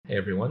Hey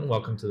everyone,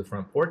 welcome to the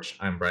Front Porch.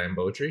 I'm Brian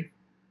Beaudry.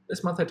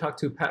 This month I talked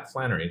to Pat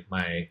Flannery,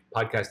 my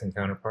podcasting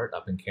counterpart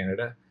up in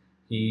Canada.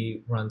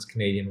 He runs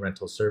Canadian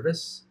Rental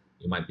Service.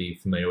 You might be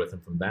familiar with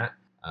him from that.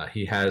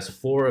 He has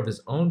 4 of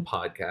his own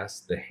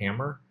podcasts, The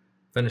Hammer,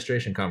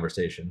 Fenestration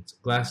Conversations,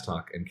 Glass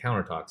Talk, and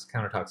Counter Talks.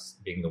 Counter Talks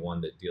being the one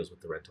that deals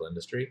with the rental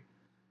industry.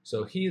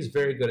 So he is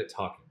very good at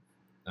talking.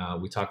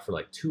 We talked for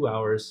like 2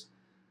 hours.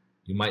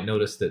 You might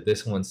notice that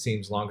this one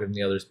seems longer than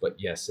the others, but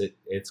yes,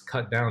 it's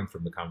cut down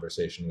from the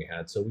conversation we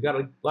had. So we got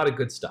a lot of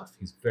good stuff.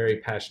 He's very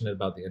passionate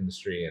about the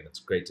industry, and it's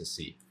great to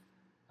see.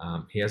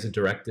 He has a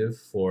directive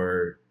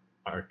for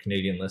our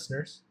Canadian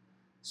listeners,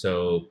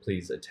 so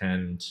please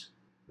attend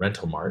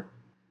Rental Mart.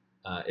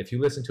 If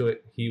you listen to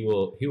it, he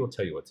will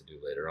tell you what to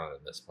do later on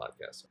in this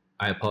podcast.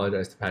 I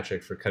apologize to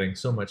Patrick for cutting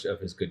so much of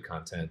his good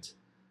content.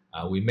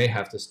 We may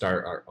have to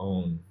start our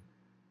own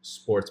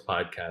sports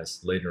podcast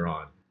later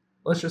on.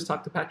 Let's just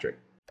talk to Patrick.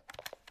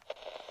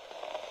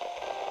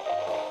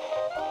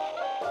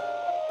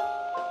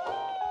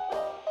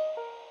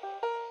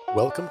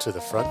 Welcome to the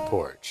Front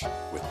Porch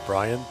with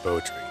Brian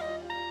Beaudry.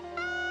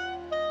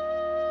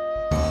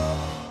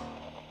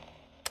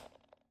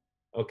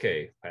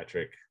 Okay,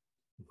 Patrick,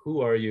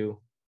 who are you?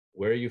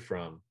 Where are you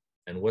from?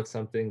 And what's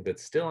something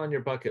that's still on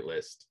your bucket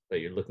list that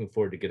you're looking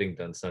forward to getting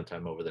done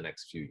sometime over the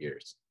next few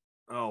years?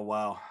 Oh,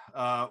 wow.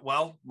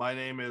 Well, my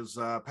name is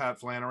Pat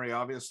Flannery,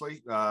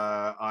 obviously.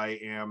 I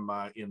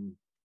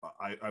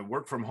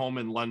work from home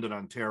in London,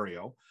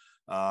 Ontario,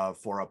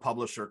 for a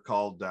publisher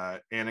called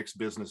Annex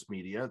Business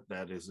Media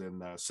that is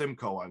in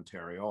Simcoe,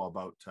 Ontario,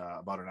 about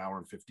an hour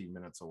and 15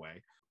 minutes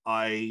away.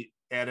 I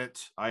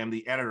am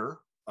the editor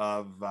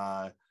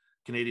of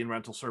Canadian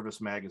Rental Service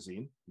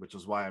magazine, which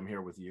is why I'm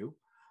here with you.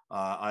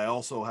 I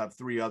also have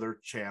 3 other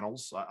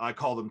channels. I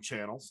call them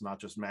channels, not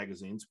just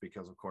magazines,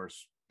 because, of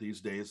course, these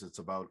days it's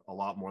about a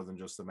lot more than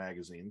just the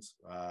magazines.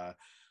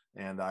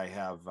 And I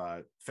have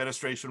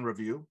Fenestration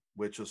Review,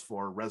 which is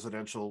for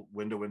residential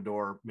window and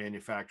door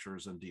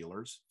manufacturers and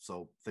dealers.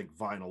 So think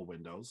vinyl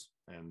windows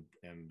and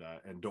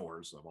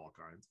doors of all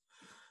kinds.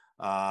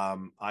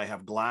 I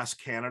have Glass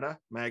Canada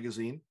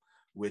magazine,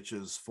 which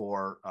is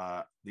for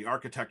the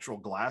architectural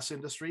glass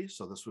industry.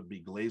 So this would be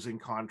glazing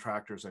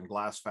contractors and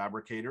glass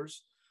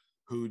fabricators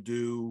who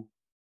do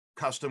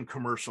custom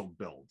commercial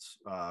builds,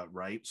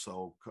 right?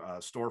 So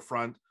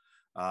storefront,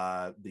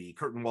 the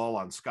curtain wall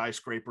on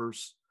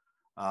skyscrapers,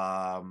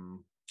 and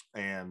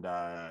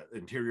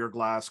interior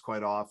glass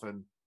quite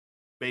often,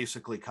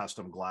 basically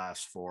custom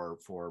glass for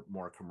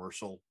more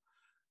commercial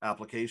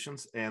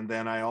applications. And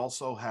then I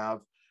also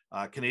have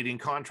Canadian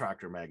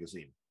Contractor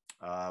magazine,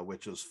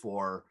 which is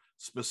for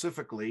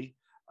specifically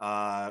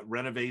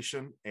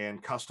renovation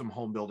and custom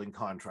home building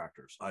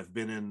contractors. I've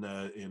been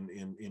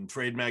in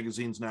trade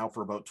magazines now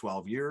for about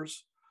 12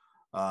 years.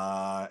 We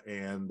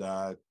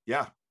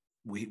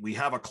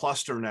have a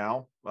cluster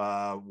now.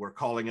 We're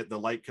calling it the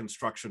Light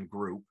Construction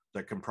Group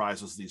that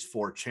comprises these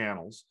 4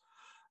 channels.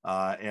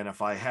 And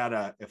if I had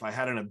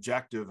an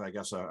objective, I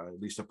guess at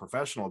least a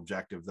professional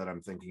objective that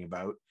I'm thinking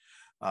about,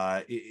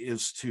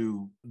 is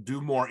to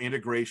do more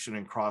integration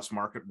and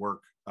cross-market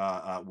work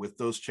with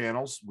those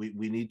channels.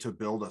 We need to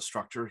build a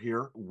structure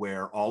here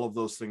where all of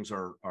those things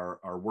are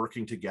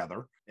working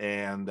together,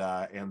 and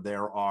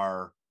there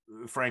are,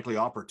 frankly,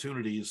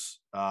 opportunities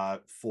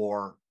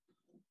for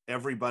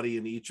everybody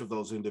in each of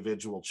those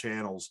individual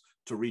channels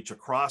to reach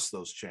across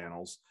those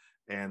channels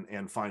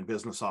and find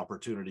business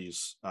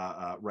opportunities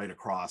right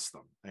across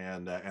them.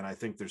 And I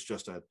think there's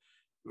just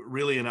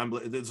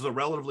this is a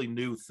relatively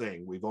new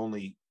thing. We've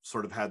only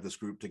sort of had this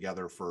group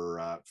together for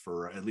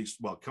at least,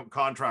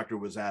 Contractor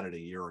was added a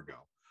year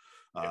ago,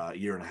 a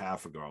year and a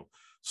half ago.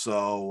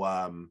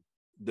 So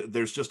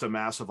there's just a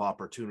massive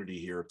opportunity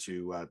here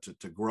to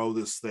grow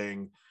this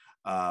thing,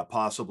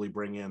 possibly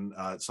bring in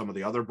some of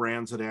the other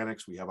brands at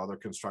Annex. We have other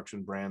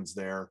construction brands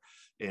there,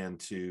 and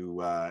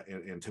to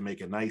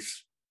make a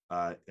nice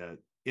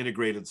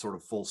integrated sort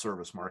of full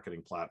service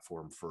marketing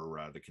platform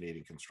for the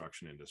Canadian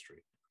construction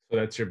industry. So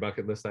that's your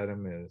bucket list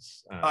item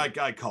is... I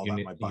call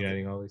that my bucket.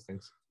 Uniting all these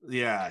things?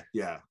 Yeah.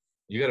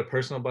 You got a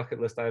personal bucket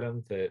list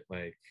item that,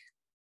 like,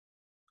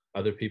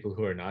 other people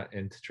who are not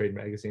into trade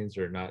magazines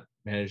or not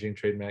managing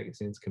trade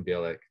magazines can be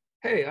like,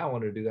 hey, I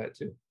want to do that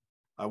too.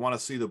 I want to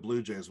see the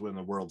Blue Jays win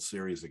the World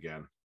Series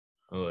again.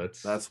 Oh,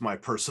 that's my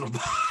personal.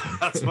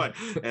 That's my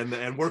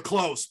and we're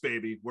close,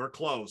 baby. We're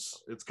close.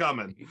 It's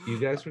coming. You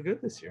guys were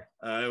good this year.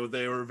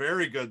 They were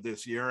very good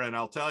this year, and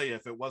I'll tell you,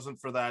 if it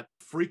wasn't for that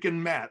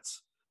freaking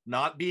Mets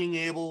not being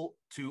able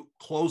to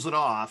close it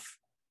off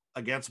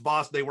against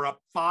Boston, they were up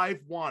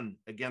 5-1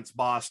 against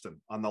Boston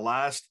on the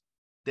last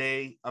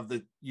day of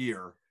the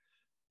year.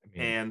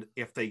 And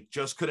if they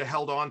just could have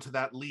held on to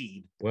that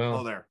lead,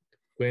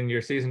 when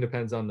your season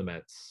depends on the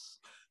Mets,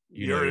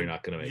 you're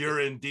not going to make it.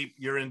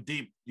 You're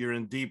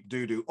in deep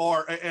doo-doo.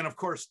 And of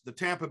course, the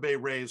Tampa Bay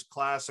Rays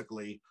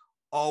classically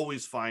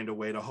always find a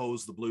way to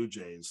hose the Blue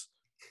Jays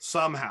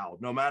somehow,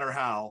 no matter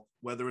how.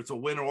 whether it's a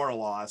win or a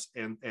loss.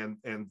 And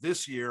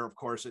this year, of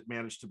course, it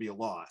managed to be a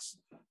loss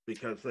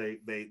because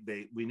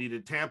we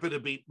needed Tampa to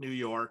beat New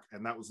York,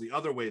 and that was the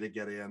other way to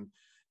get in,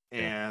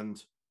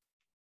 and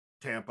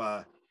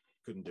Tampa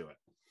couldn't do it.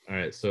 All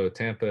right, so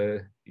Tampa,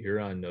 you're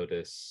on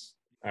notice.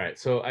 All right,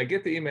 so I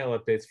get the email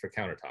updates for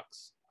Counter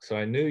Talks. So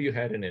I knew you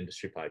had an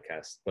industry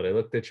podcast, but I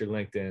looked at your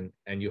LinkedIn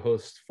and you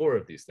host 4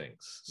 of these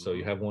things. So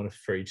you have one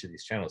for each of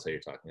these channels that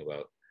you're talking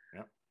about.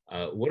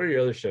 What are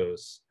your other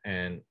shows?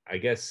 And I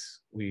guess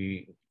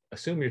we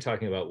assume you're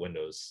talking about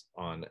Windows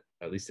on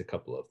at least a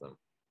couple of them.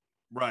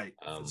 Right.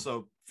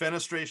 So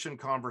Fenestration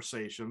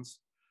Conversations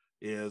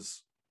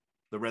is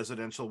the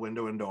residential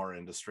window and door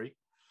industry.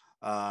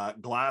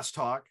 Glass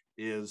Talk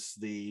is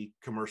the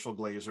commercial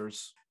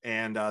glazers.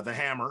 And The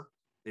Hammer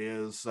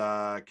is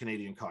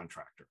Canadian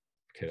Contractor.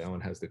 Okay, that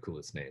one has the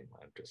coolest name.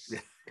 I'm just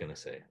gonna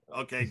say.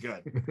 Okay,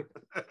 good.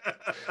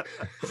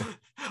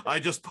 I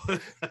just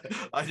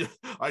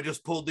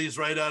pulled these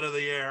right out of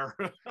the air.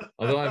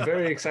 Although I'm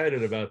very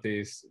excited about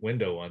these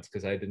window ones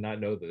because I did not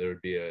know that there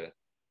would be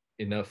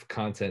enough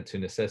content to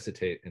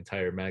necessitate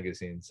entire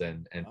magazines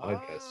and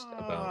podcasts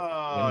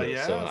about windows.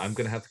 Yes. So I'm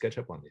gonna have to catch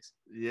up on these.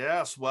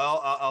 Yes,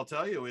 well, I'll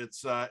tell you,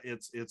 it's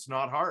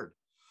not hard.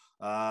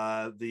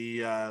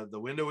 The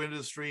window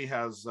industry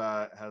has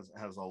a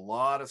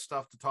lot of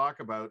stuff to talk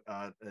about.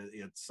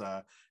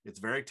 It's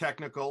very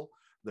technical.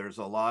 There's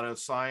a lot of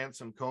science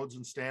and codes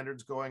and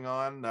standards going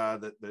on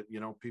that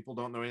people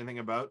don't know anything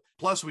about.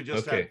 Plus, we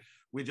just had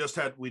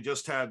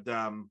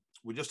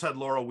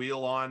Laura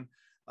Wheel on.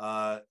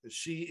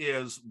 She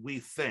is, we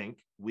think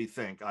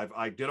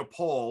I did a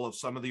poll of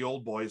some of the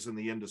old boys in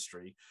the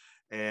industry,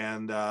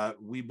 and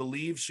we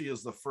believe she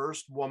is the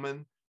first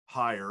woman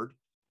hired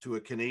to a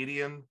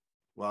Canadian.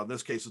 Well, in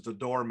this case, it's a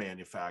door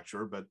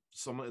manufacturer, but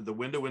the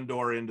window and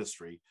door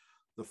industry,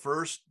 the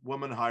first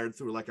woman hired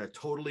through like a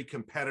totally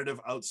competitive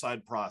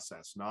outside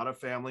process, not a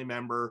family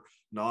member,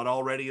 not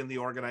already in the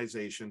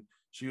organization.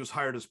 She was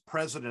hired as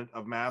president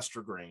of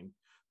Mastergrain,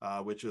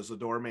 which is a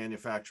door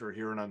manufacturer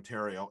here in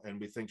Ontario. And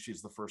we think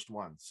she's the first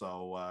one.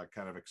 So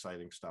kind of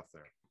exciting stuff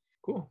there.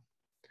 Cool.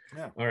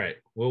 Yeah. All right.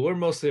 Well, we're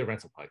mostly a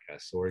rental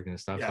podcast, so we're going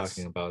to stop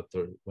talking about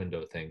the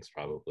window things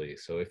probably.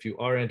 So if you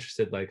are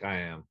interested, like I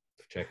am,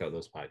 check out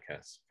those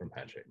podcasts from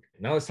Patrick.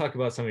 Now let's talk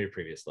about some of your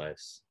previous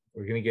lives.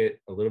 We're going to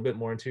get a little bit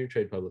more into your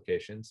trade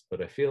publications,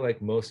 but I feel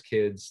like most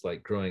kids,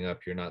 like growing up,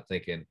 you're not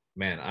thinking,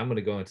 man, I'm going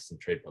to go into some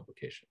trade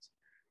publications.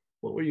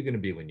 What were you going to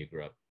be when you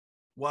grew up?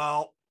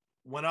 Well,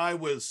 when I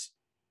was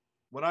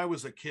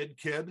a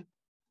kid,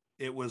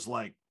 it was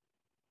like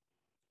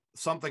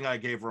something I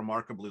gave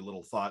remarkably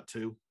little thought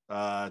to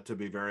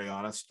be very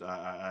honest.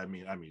 I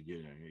mean,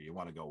 you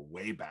want to go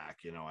way back,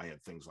 I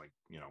had things like,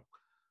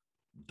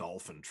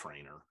 dolphin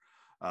trainer.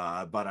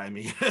 But I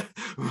mean,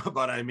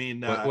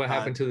 what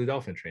happened to the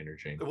dolphin trainer,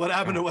 Jane? What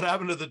happened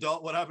to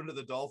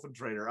the dolphin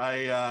trainer?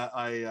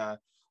 I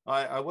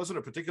wasn't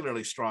a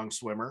particularly strong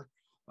swimmer,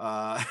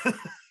 and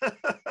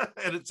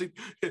it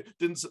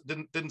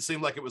didn't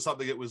seem like it was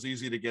something that was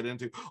easy to get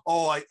into.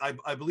 Oh,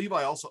 I believe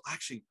I also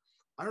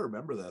I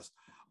remember this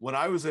when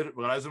I was in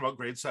about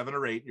grade 7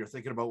 or 8. You're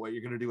thinking about what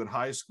you're going to do in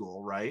high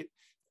school, right?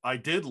 I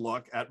did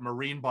look at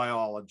marine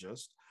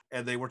biologist,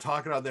 and they were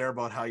talking out there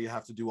about how you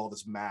have to do all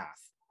this math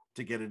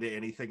to get into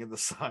anything in the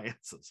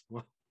sciences.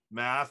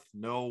 Math,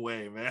 no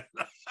way, man.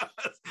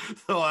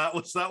 So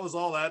that was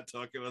all that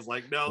took. It was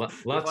like, no,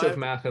 lots of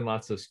math and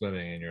lots of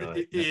swimming, and you're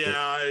like,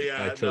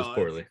 I chose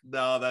poorly.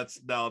 That's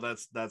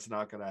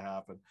not going to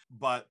happen.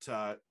 But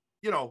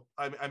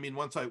I mean,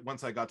 once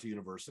I got to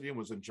university and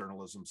was in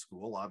journalism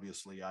school,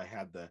 obviously I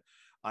had the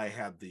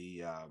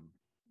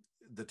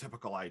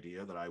typical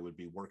idea that I would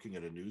be working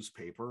at a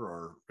newspaper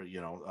or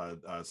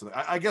so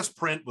I guess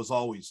print was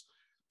always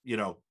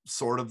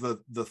sort of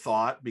the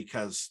thought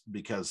because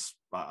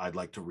I'd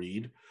like to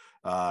read,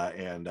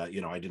 and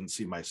I didn't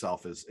see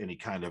myself as any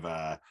kind of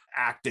a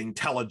acting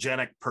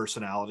telegenic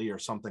personality or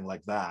something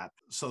like that.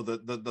 So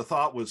the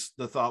thought was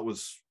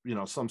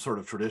some sort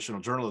of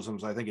traditional journalism,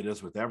 as I think it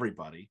is with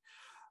everybody.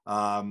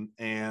 I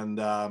didn't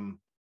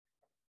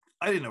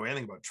know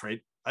anything about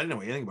trade. I didn't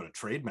know anything about a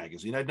trade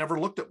magazine. I'd never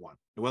looked at one.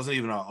 It wasn't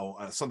even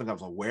something I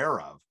was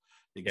aware of.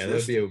 Yeah, that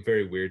would be a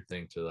very weird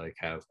thing to like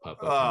have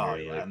pop up. Oh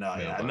yeah,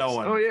 no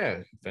one. Oh yeah,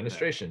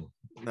 fenestration.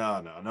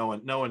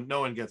 No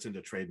one gets into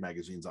trade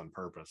magazines on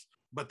purpose.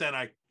 But then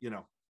I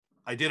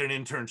did an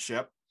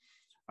internship.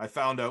 I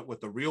found out what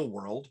the real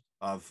world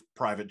of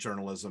private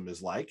journalism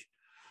is like.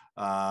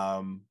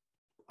 I'm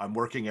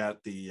working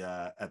at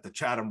the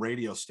Chatham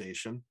radio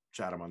station,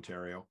 Chatham,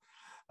 Ontario,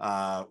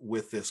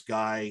 with this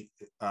guy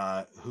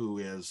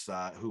who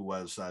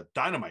was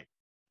dynamite.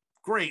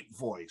 Great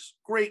voice,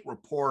 great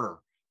reporter.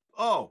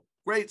 Oh,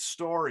 great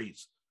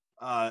stories.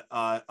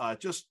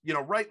 Just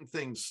writing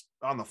things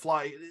on the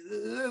fly.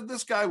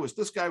 This guy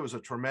was a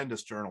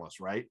tremendous journalist,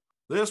 right?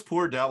 This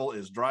poor devil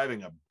is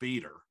driving a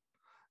beater,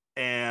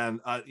 and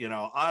I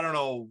don't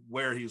know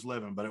where he's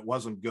living, but it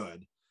wasn't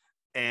good.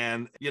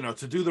 And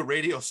to do the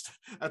radio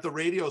at the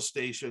radio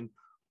station,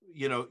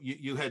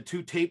 you had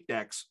two tape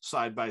decks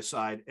side by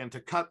side, and to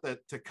cut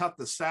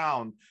the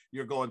sound,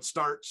 you're going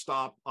start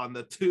stop on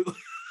the two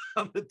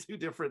on the two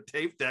different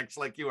tape decks,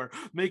 like you were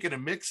making a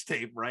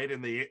mixtape, right?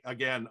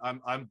 Again,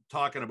 I'm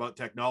talking about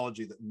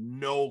technology that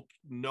no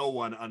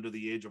one under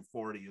the age of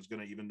 40 is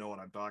going to even know what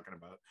I'm talking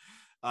about.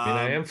 I mean,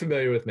 I am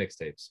familiar with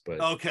mixtapes, but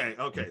okay,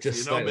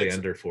 just so slightly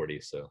under 40.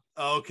 So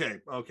okay,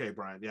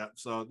 Brian, yeah.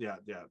 So yeah,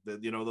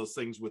 those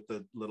things with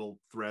the little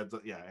threads.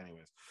 Yeah.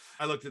 Anyways,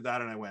 I looked at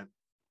that and I went,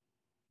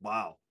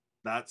 wow,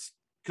 that's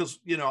because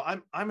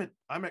I'm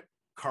at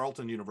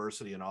Carleton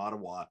University in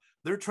Ottawa.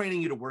 They're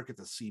training you to work at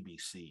the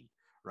CBC.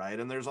 Right.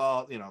 And there's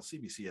all,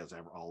 CBC has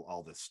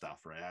all this stuff,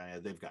 right?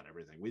 They've got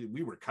everything.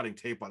 We were cutting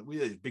tape we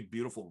had these big,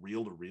 beautiful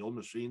reel-to-reel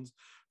machines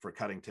for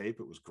cutting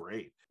tape. It was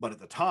great. But at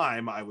the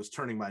time I was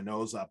turning my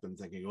nose up and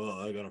thinking,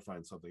 oh, I got to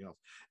find something else.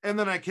 And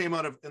then I came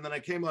out of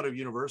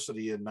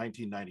university in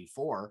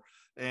 1994,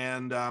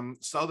 and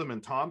Southam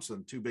and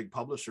Thompson, two big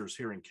publishers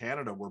here in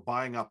Canada, were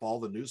buying up all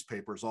the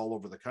newspapers all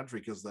over the country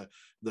because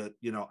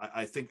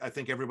I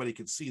think everybody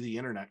could see the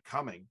internet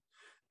coming.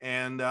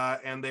 And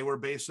they were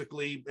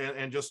basically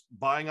and just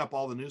buying up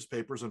all the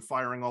newspapers and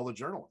firing all the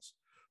journalists.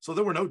 So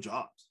there were no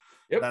jobs.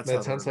 Yep,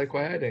 that sounds like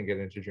why I didn't get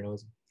into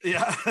journalism.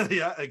 Yeah,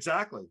 yeah,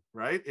 exactly.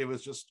 Right. It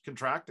was just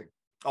contracting.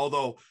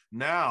 Although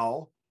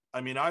now,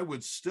 I mean, I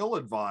would still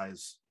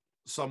advise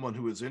someone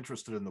who is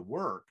interested in the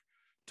work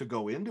to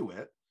go into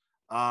it,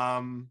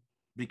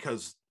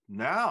 because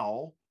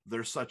now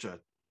there's such a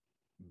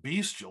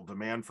bestial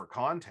demand for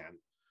content,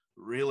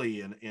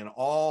 really, in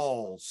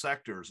all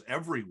sectors,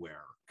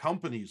 everywhere.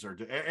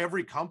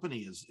 Every company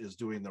is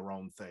doing their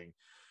own thing.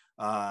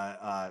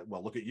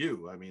 Well, look at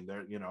you. I mean,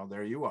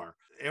 there you are.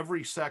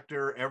 Every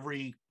sector,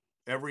 every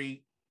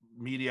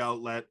media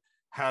outlet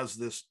has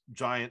this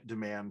giant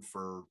demand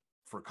for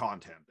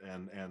content,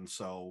 and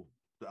so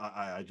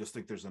I just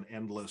think there's an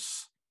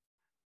endless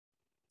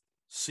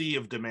sea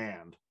of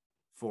demand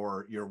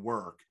for your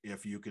work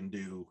if you can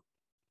do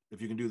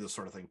this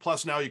sort of thing.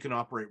 Plus, now you can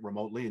operate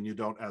remotely, and you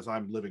don't, as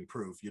I'm living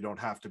proof, you don't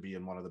have to be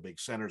in one of the big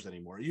centers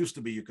anymore. It used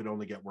to be you could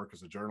only get work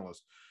as a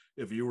journalist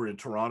if you were in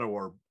Toronto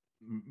or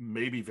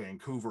maybe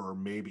Vancouver or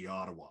maybe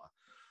Ottawa,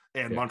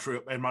 and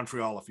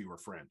Montreal if you were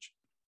French.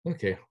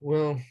 Okay,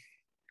 well,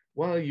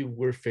 while you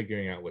were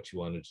figuring out what you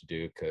wanted to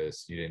do,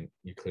 because you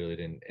clearly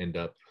didn't end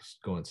up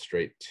going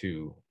straight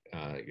to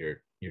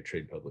your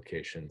trade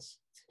publications,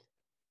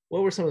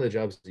 what were some of the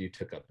jobs that you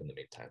took up in the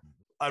meantime?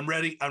 I'm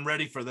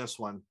ready for this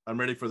one.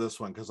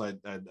 Because I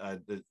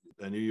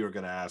knew you were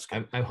going to ask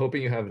it. I'm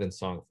hoping you have it in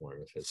song form.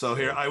 So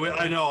here,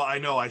 I know.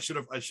 I should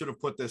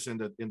have put this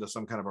into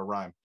some kind of a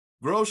rhyme.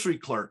 Grocery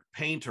clerk,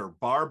 painter,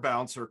 bar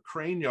bouncer,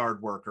 crane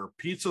yard worker,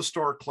 pizza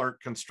store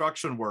clerk,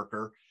 construction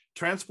worker,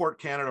 Transport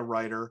Canada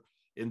writer,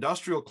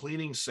 industrial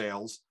cleaning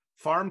sales,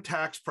 farm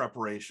tax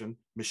preparation,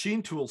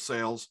 machine tool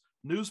sales,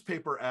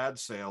 newspaper ad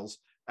sales,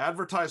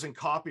 advertising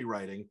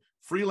copywriting,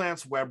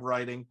 freelance web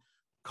writing,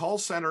 call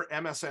center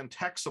MSN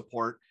tech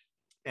support,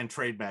 and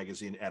trade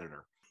magazine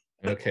editor.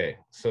 Okay,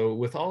 so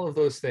with all of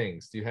those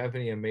things, do you have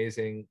any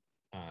amazing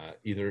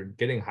either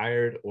getting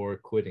hired or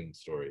quitting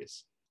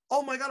stories?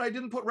 Oh my God, I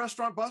didn't put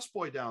restaurant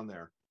busboy down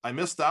there. I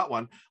missed that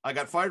one. I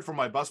got fired from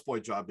my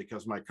busboy job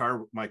because my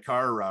car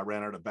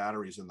ran out of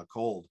batteries in the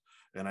cold,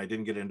 and I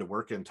didn't get into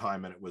work in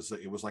time. And it was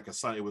like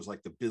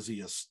the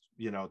busiest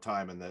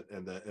time, and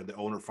the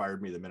owner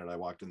fired me the minute I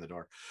walked in the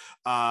door.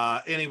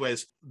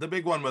 Anyways, the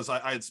big one was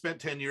I had spent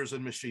 10 years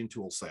in machine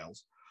tool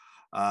sales,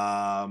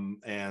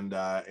 and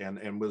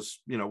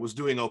was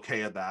doing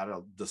okay at that,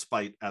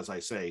 despite, as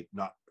I say,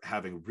 not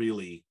having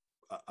really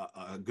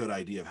a good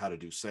idea of how to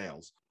do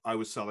sales. I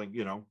was selling,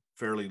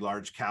 fairly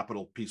large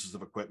capital pieces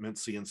of equipment,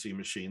 CNC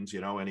machines,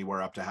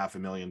 anywhere up to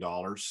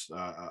 $500,000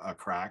 a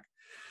crack.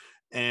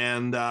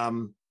 And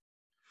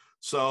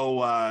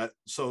so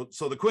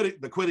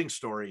the quitting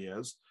story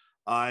is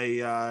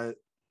the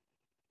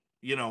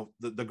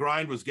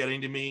grind was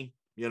getting to me,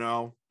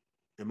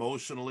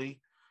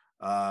 emotionally.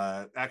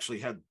 Actually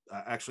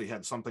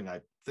had something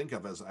I think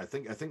of as I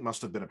think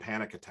must have been a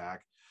panic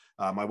attack.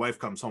 My wife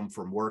comes home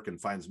from work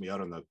and finds me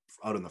out on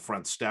the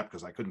front step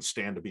because I couldn't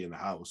stand to be in the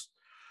house.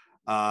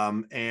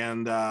 So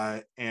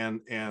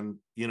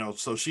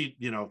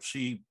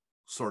she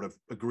sort of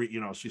agreed,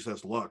 she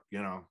says, look,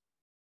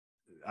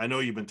 I know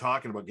you've been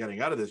talking about getting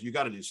out of this. You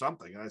got to do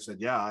something. And I said,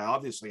 yeah, I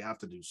obviously have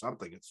to do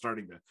something. It's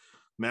starting to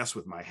mess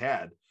with my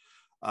head.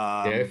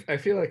 I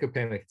feel like a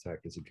panic attack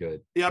is a good.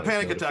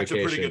 Panic attacks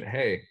are pretty good.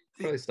 Hey,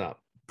 probably stop.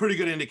 Pretty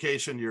good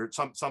indication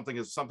something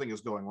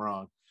is going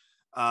wrong.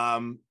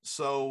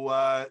 So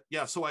I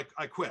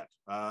quit.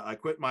 I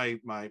quit my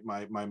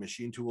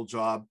machine tool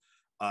job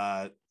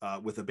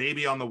with a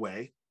baby on the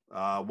way.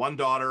 One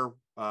daughter,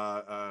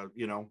 out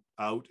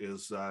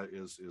is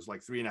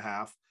like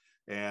 3.5,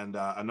 and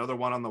another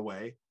one on the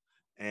way,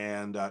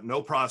 and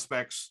no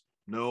prospects,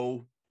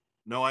 no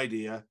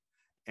idea.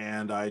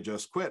 And I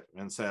just quit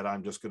and said,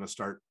 I'm just going to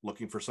start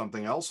looking for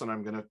something else, and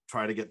I'm going to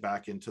try to get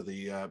back into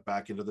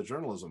the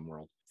journalism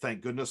world.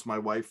 Thank goodness my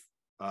wife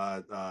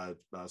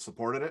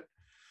supported it,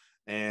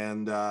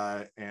 and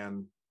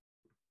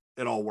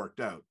it all worked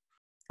out.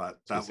 But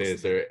So that say,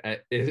 was the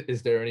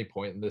is there any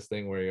point in this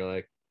thing where you're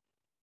like,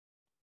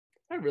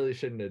 I really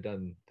shouldn't have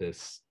done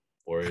this,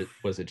 or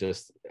was it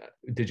just?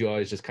 Did you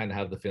always just kind of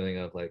have the feeling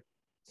of like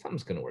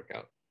something's gonna work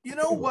out? you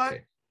It's know gonna go what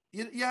okay.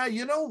 yeah,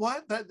 you know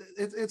what,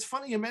 it's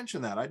funny you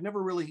mentioned that. I'd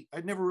never really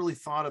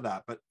thought of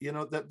that, but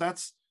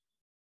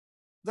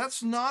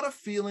that's not a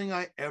feeling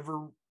I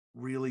ever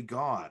really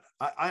got.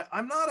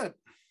 I'm not a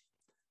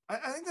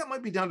I think that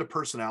might be down to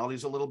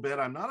personalities a little bit.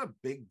 I'm not a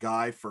big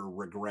guy for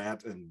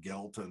regret and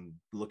guilt and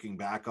looking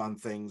back on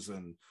things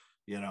and,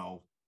 you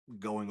know,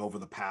 going over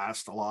the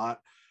past a lot.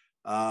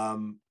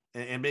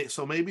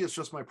 So maybe it's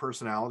just my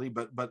personality,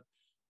 but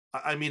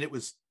I mean, it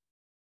was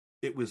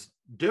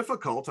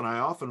difficult, and I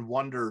often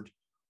wondered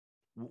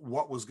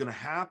what was going to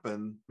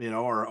happen,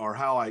 or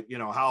how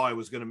I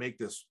was going to make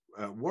this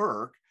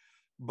work.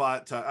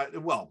 But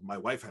well, my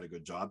wife had a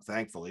good job,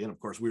 thankfully, and of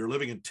course, we were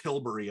living in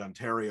Tilbury,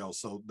 Ontario,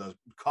 so the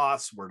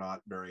costs were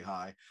not very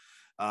high.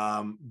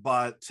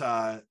 But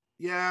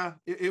yeah,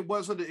 it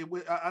wasn't.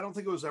 I don't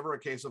think it was ever a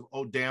case of,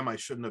 oh damn, I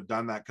shouldn't have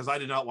done that, because I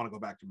did not want to go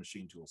back to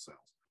machine tool sales.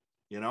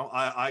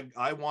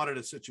 I wanted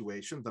a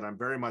situation that I'm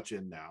very much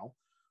in now,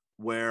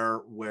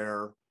 where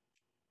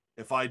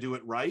if I do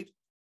it right,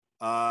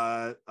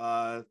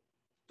 the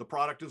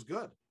product is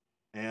good,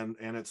 and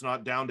it's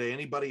not down to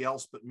anybody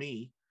else but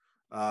me.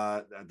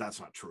 That's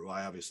not true.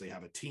 I obviously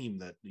have a team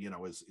that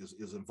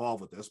is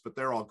involved with this, but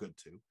they're all good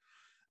too.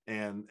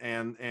 And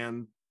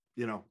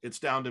it's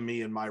down to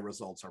me, and my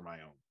results are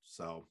my own.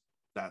 So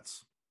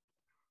that's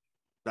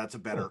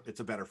Cool. it's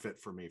a better fit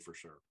for me for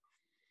sure.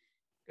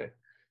 Okay.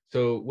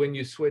 So when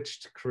you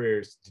switched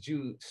careers, did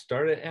you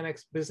start at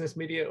Annex Business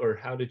Media, or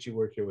how did you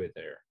work your way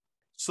there?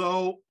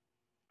 So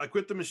I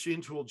quit the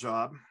machine tool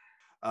job.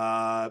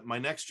 My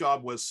next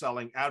job was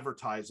selling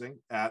advertising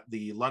at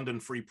the London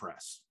Free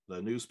Press,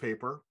 the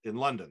newspaper in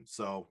London.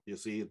 So you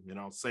see,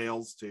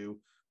 sales to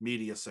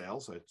media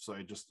sales. So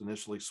I just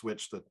initially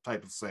switched the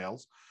type of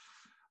sales.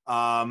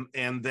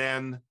 And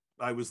then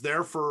I was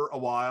there for a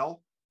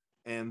while.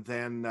 And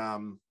then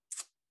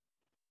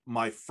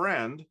my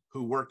friend,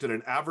 who worked at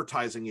an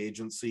advertising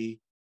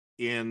agency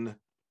in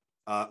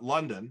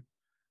London,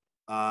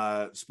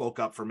 spoke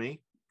up for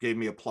me, gave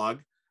me a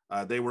plug.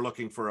 They were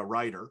looking for a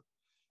writer.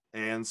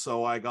 And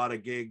so I got a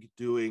gig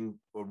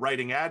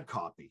writing ad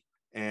copy.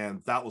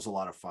 And that was a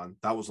lot of fun.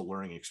 That was a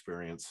learning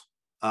experience.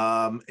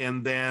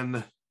 And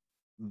then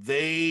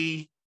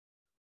they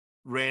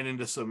ran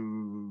into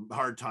some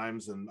hard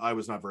times, and I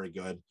was not very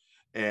good.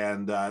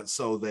 And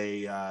so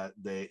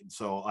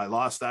so I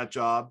lost that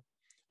job.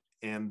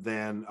 And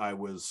then I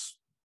was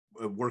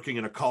working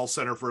in a call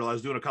center I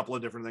was doing a couple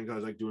of different things. I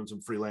was like doing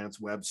some freelance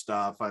web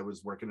stuff. I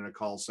was working in a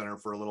call center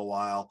for a little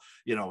while,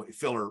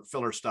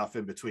 filler stuff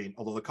in between.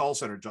 Although the call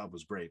center job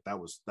was great. That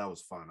was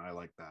fun. I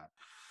liked that.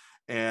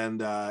 And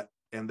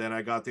then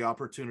I got the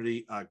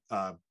opportunity,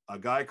 a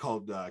guy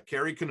called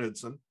Kerry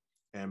Knudsen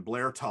and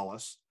Blair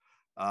Tullis.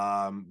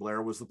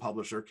 Blair was the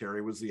publisher.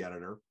 Kerry was the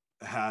editor.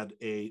 Had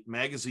a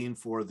magazine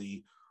for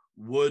the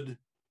wood,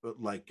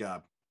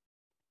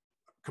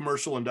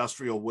 commercial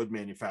industrial wood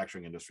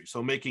manufacturing industry.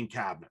 So making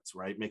cabinets,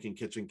 right? Making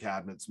kitchen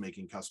cabinets,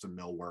 making custom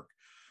millwork,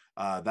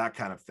 that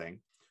kind of thing.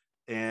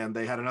 And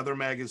they had another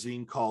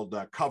magazine called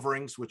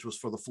Coverings, which was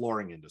for the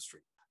flooring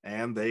industry.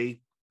 And they,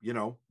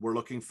 were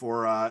looking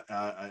for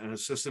an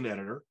assistant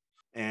editor.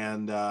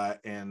 And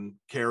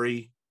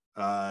Kerry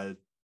hired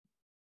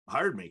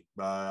me.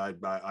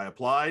 I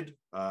applied,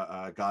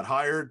 got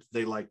hired.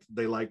 They liked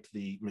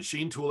the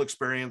machine tool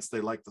experience.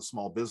 They liked the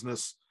small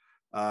business,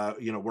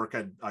 work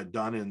I'd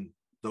done in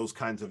those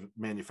kinds of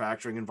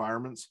manufacturing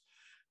environments.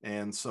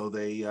 And so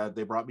they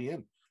brought me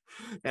in.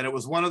 And it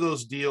was one of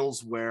those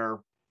deals where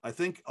I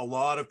think a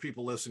lot of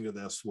people listening to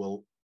this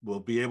will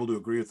be able to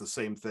agree with the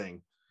same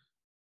thing.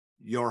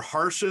 Your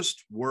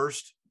harshest,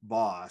 worst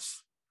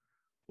boss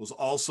was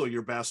also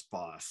your best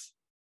boss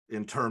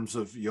in terms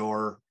of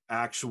your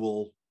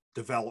actual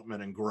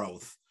development and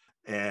growth.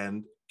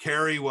 And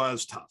Kerry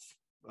was tough,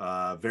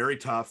 very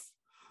tough,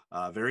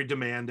 very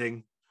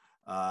demanding,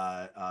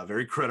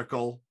 very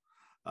critical.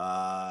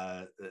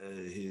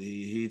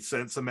 He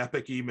sent some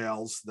epic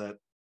emails that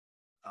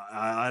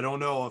I don't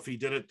know if he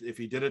did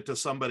it to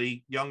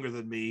somebody younger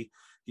than me,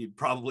 he'd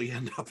probably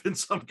end up in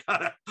some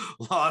kind of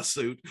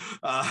lawsuit.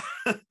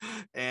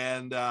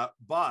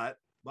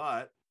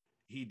 But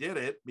he did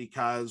it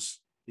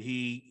because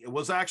he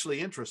was actually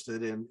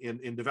interested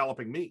in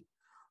developing me.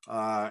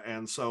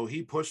 And so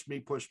he pushed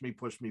me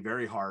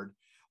very hard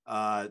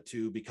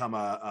to become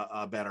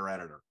a better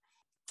editor.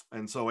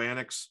 And so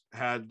Annex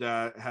had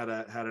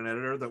an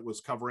editor that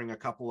was covering a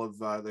couple of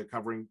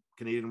covering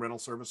Canadian rental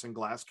service in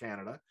Glass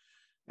Canada,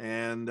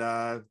 and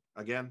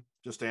again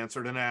just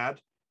answered an ad,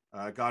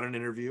 got an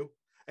interview,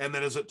 and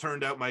then as it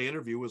turned out, my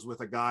interview was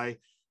with a guy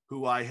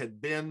who I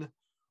had been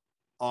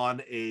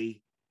on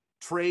a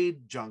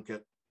trade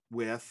junket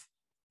with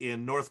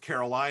in North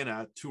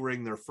Carolina,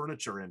 touring their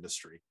furniture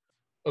industry.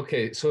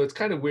 Okay, so it's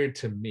kind of weird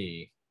to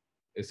me.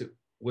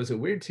 Was it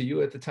weird to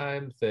you at the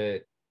time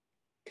that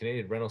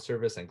Canadian rental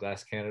service and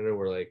Glass Canada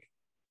were like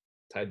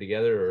tied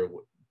together, or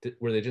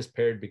were they just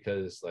paired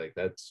because like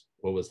that's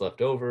what was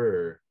left over,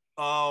 or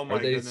Oh are my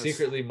they goodness.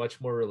 secretly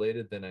much more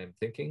related than I'm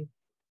thinking?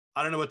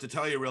 I don't know what to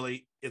tell you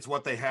really. It's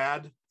what they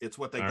had. It's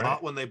what they All got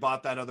right. when they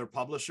bought that other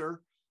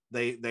publisher.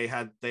 They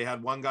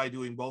had one guy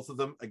doing both of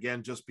them,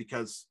 again, just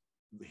because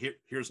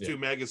here's Yeah. two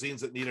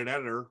magazines that need an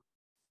editor,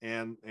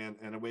 and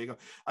away you go.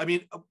 I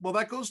mean, well,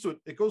 that goes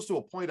to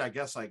a point I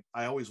guess I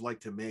always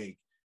like to make.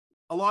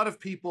 A lot of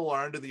people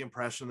are under the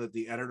impression that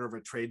the editor of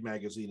a trade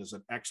magazine is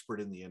an expert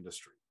in the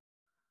industry.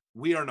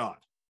 We are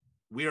not.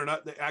 We are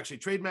not. Actually,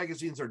 trade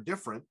magazines are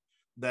different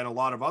than a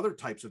lot of other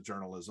types of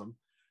journalism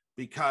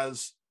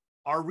because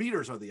our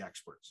readers are the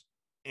experts.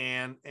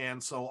 And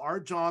so our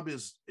job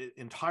is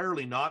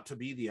entirely not to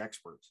be the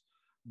experts,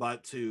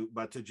 but to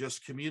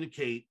just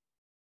communicate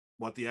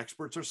what the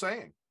experts are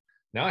saying.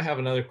 Now I have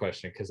another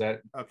question because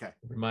that Okay.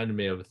 reminded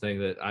me of a thing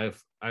that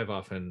I've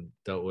often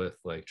dealt with,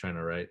 like trying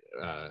to write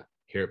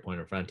here at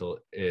Point of Rental.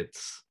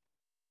 It's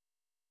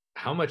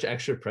how much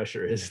extra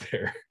pressure is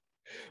there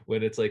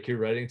when it's like you're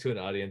writing to an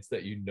audience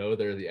that you know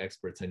they're the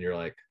experts, and you're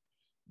like,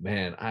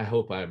 man, I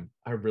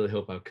really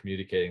hope I'm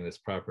communicating this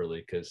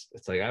properly, because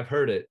it's like I've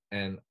heard it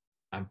and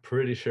I'm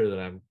pretty sure that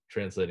I'm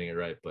translating it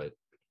right, but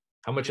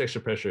how much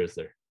extra pressure is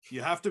there?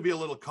 You have to be a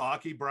little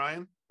cocky,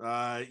 Brian.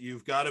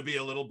 You've got to be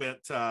a little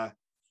bit.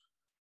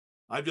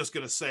 I'm just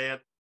going to say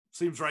it.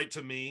 Seems right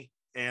to me.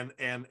 And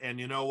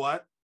you know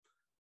what?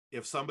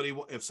 If somebody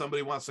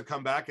wants to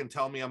come back and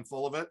tell me I'm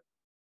full of it,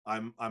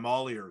 I'm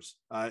all ears.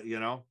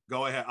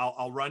 Go ahead.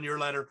 I'll run your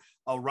letter.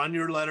 I'll run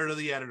your letter to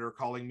the editor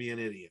calling me an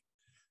idiot.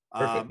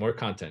 Perfect. More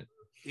content.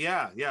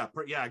 Yeah,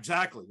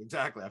 exactly.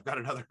 I've got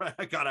another.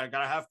 I got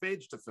a half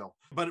page to fill.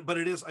 But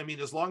it is. I mean,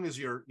 as long as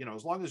you're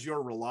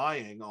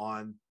relying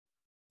on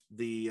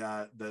the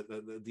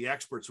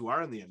experts who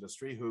are in the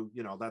industry, who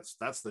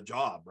that's the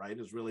job, right?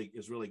 Is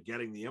really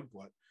getting the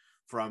input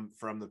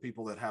from the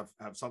people that have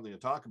something to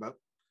talk about.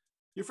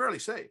 You're fairly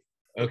safe.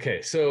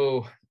 Okay,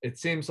 so it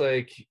seems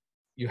like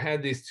you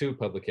had these two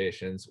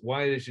publications.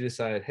 Why did you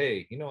decide,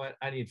 hey, you know what?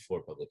 I need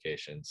 4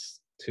 publications.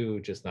 2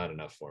 just not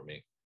enough for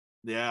me.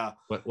 Yeah.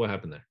 What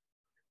happened there?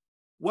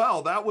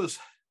 Well, that was.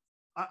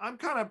 I'm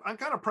kind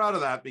of proud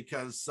of that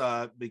because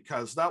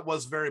that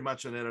was very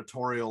much an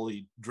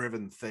editorially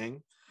driven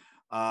thing.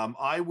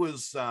 I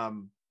was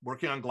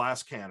working on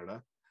Glass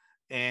Canada,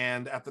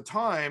 and at the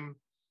time,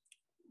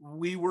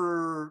 we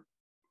were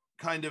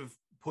kind of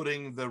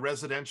putting the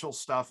residential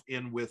stuff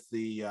in with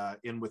the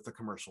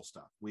commercial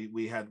stuff.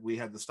 We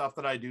had the stuff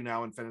that I do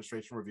now in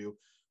Fenestration Review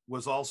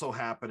was also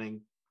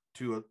happening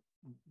to a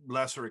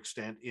lesser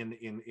extent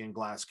in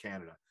Glass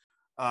Canada.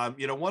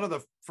 One of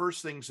the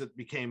first things that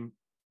became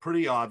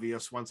pretty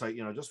obvious once I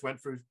just went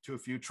to a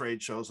few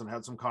trade shows and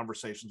had some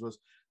conversations was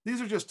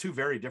these are just two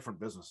very different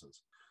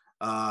businesses.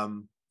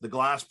 The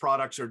glass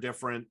products are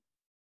different.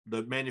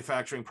 The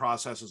manufacturing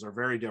processes are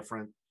very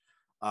different.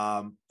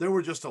 There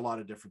were just a lot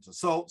of differences.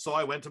 So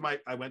I went to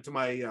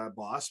my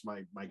boss,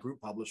 my group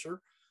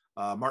publisher,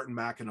 Martin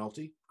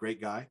McAnulty,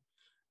 great guy,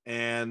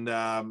 and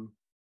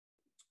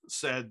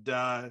said,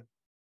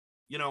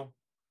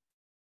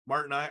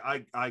 Martin,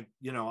 I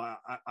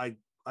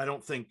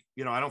don't think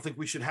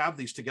we should have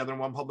these together in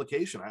one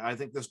publication. I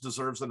think this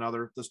deserves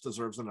another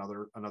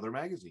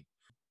magazine.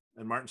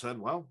 And Martin said,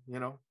 well,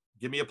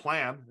 give me a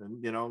plan,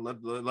 and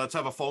let's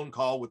have a phone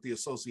call with the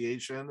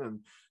association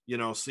and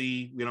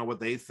see what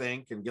they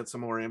think and get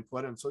some more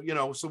input. And so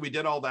we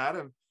did all that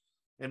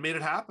and made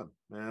it happen.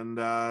 And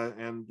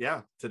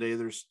yeah, today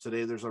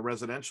there's a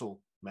residential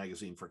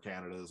magazine for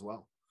Canada as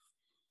well.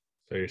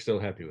 So you're still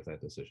happy with that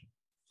decision?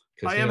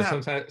 I am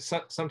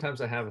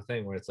sometimes I have a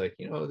thing where it's like,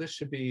 this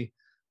should be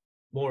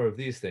more of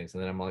these things,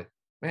 and then I'm like,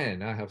 man,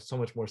 now I have so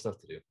much more stuff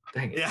to do.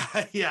 Dang it.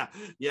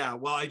 Yeah.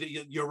 Well,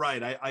 you're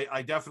right.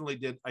 I definitely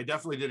did.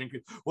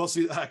 Increase. Well,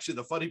 see, actually,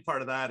 the funny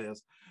part of that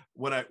is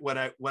when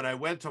I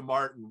went to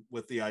Martin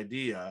with the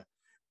idea,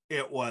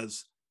 it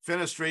was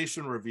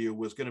Fenestration Review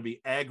was going to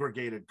be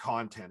aggregated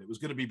content. It was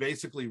going to be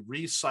basically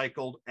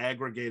recycled,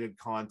 aggregated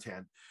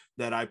content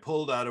that I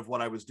pulled out of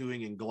what I was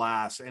doing in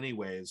Glass,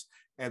 anyways,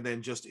 and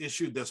then just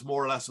issued this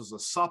more or less as a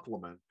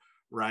supplement.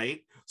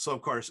 Right. So,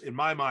 of course, in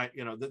my mind,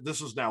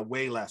 this is now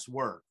way less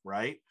work.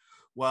 Right.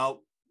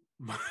 Well,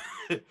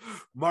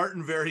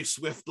 Martin very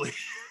swiftly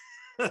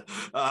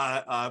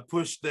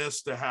pushed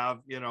this to have,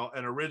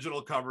 an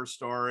original cover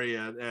story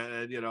and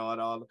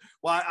all.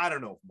 Well, I don't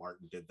know if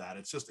Martin did that.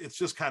 It's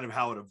just kind of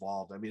how it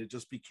evolved. I mean, it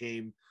just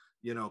became,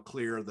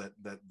 clear that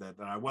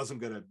I wasn't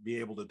going to be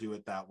able to do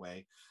it that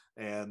way.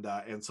 And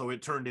so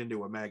it turned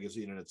into a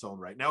magazine in its own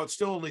right. Now it's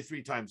still only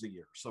 3 times a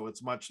year. So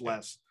it's much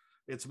less.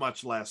 It's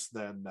much less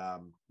than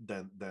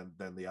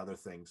the other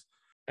things.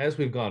 As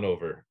we've gone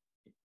over,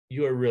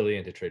 you are really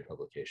into trade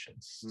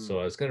publications. So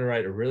I was going to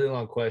write a really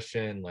long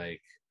question,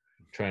 like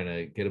trying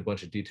to get a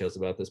bunch of details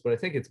about this, but I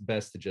think it's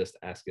best to just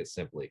ask it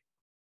simply.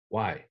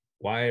 Why?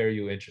 Why are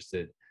you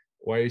interested?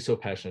 Why are you so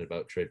passionate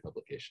about trade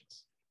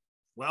publications?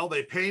 Well,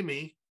 they pay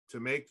me to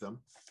make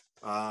them.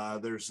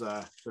 There is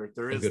that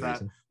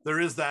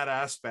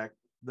aspect.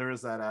 there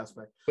is that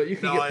aspect. But you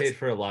can get paid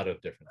for a lot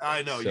of different things.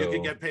 I know you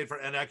can get paid for,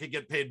 and I could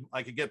get paid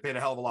a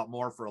hell of a lot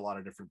more for a lot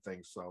of different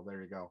things. So there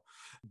you go.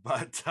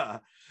 But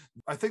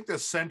I think the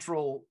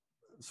central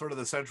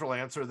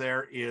answer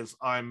there is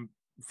I'm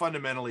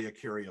fundamentally a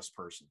curious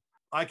person.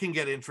 I can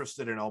get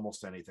interested in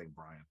almost anything,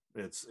 Brian.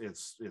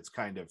 It's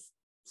kind of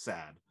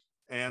sad.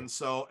 And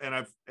so,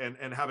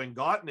 and having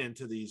gotten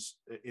into these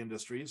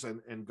industries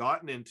and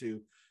gotten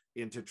into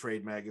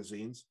trade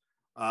magazines,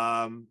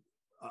 I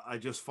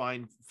just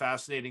find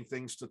fascinating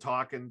things to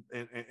talk and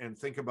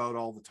think about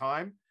all the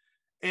time.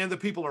 And the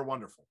people are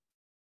wonderful.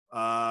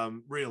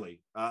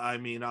 Really. I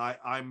mean,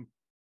 I'm,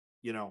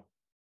 you know,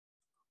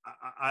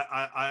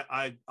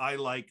 I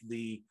like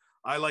the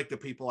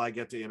people I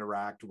get to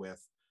interact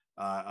with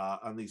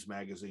on these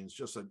magazines.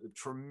 Just a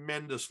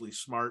tremendously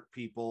smart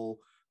people,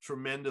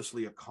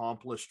 tremendously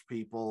accomplished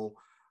people,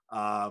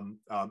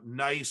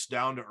 nice,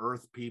 down to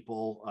earth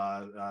people,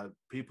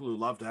 people who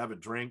love to have a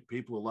drink,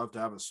 people who love to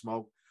have a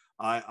smoke.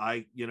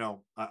 It's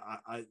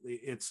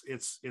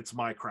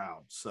my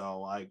crowd.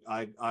 So I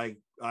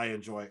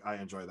enjoy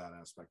that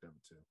aspect of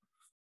it too.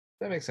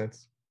 That makes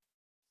sense.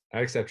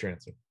 I accept your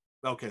answer.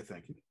 Okay,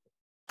 thank you.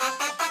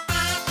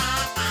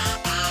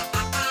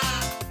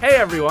 Hey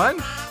everyone,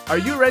 are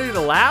you ready to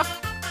laugh?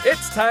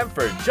 It's time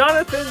for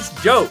Jonathan's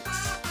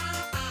Jokes.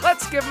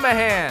 Let's give him a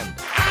hand.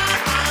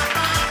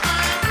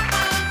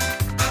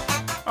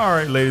 All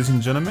right, ladies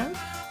and gentlemen.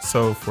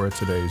 So for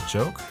today's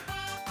joke,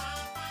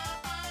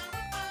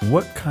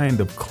 what kind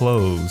of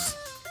clothes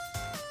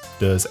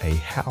does a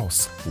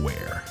house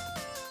wear?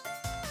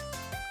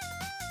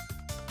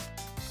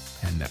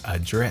 And a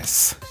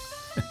dress.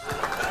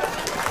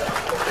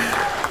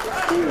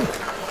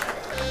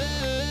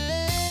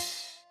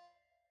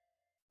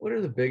 What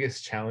are the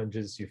biggest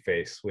challenges you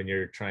face when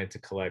you're trying to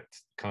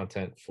collect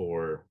content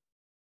for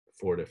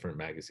 4 different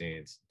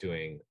magazines,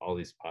 doing all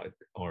these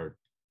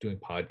doing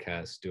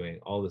podcasts, doing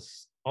all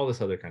this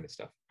other kind of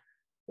stuff?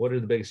 What are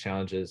the biggest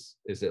challenges?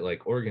 Is it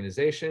like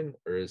organization,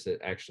 or is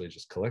it actually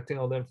just collecting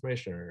all the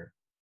information, or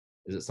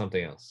is it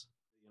something else?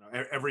 You know,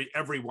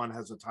 everyone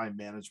has a time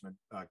management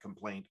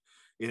complaint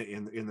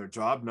in their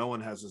job. No one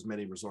has as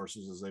many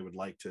resources as they would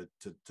like to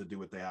do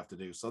what they have to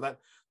do. So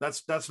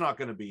that's not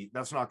going to be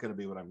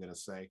what I'm going to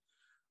say.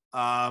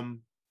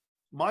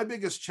 My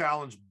biggest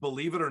challenge,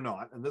 believe it or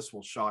not, and this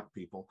will shock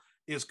people,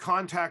 is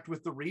contact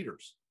with the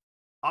readers.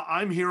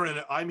 I'm here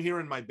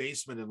in my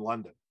basement in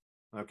London.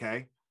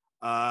 Okay.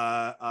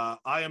 I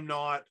am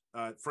not,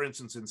 for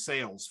instance, in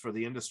sales for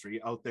the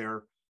industry out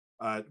there,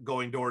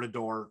 going door to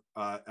door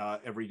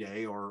every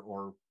day,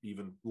 or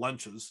even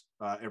lunches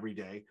every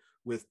day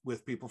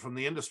with people from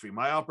the industry.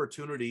 My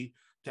opportunity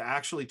to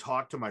actually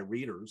talk to my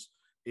readers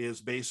is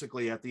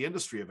basically at the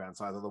industry events,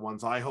 either the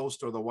ones I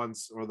host or the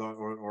ones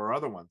or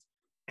other ones.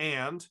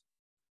 And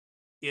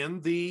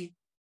in the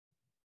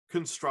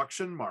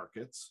construction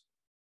markets,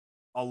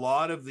 a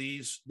lot of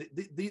these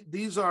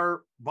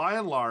are by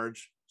and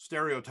large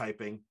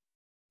stereotyping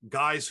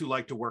guys who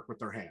like to work with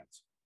their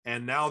hands.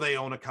 And now they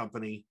own a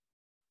company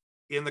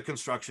in the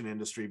construction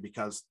industry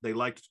because they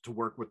liked to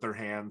work with their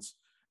hands,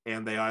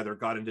 and they either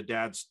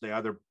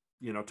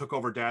took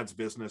over dad's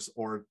business,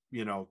 or,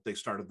 they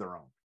started their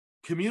own.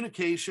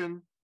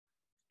 Communication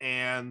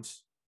and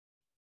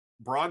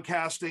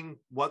broadcasting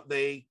what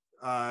they're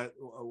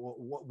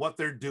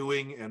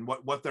doing and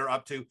what they're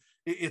up to.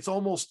 It's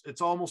almost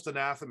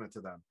anathema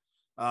to them.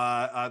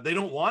 They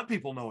don't want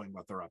people knowing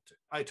what they're up to.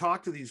 I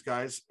talk to these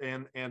guys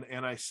and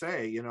I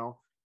say,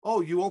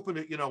 oh, you opened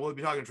it, we'll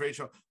be talking trade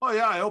show. Oh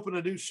yeah, I opened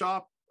a new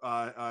shop,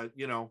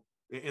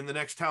 in the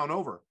next town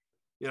over,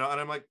 and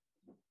I'm like,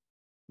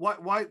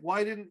 why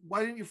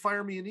didn't you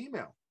fire me an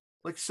email?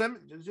 Like send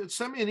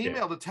me an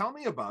email to tell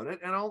me about it,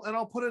 and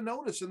I'll put a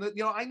notice. And that,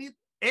 I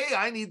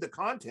need the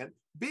content.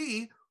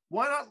 B,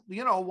 why not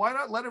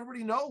let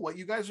everybody know what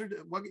you guys are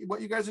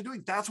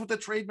doing? That's what the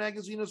trade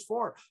magazine is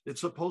for.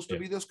 It's supposed to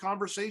be this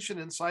conversation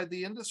inside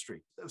the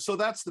industry. So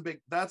that's the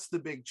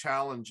big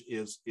challenge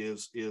is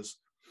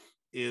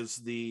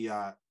the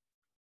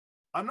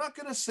I'm not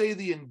going to say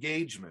the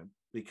engagement,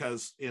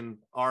 because in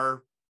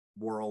our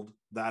world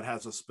that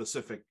has a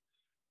specific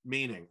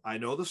meaning. I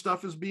know the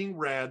stuff is being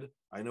read.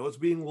 I know it's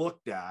being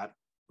looked at,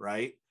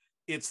 right?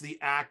 It's the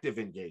active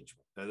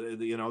engagement,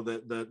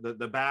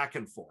 the back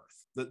and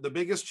forth. The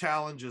biggest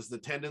challenge is the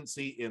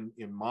tendency in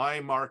my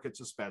markets,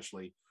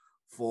 especially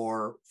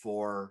for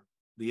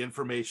the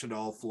information to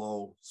all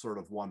flow sort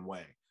of one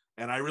way.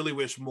 And I really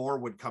wish more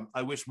would come.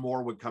 I wish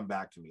more would come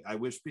back to me. I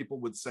wish people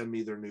would send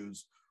me their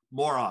news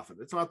more often.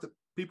 It's not that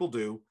people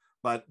do,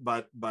 but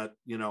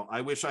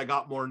I wish I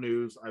got more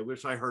news. I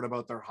wish I heard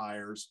about their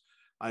hires.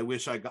 I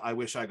wish I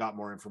got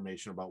more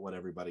information about what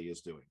everybody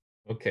is doing.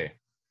 Okay.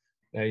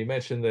 Now you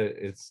mentioned that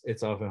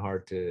it's often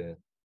hard to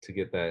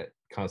get that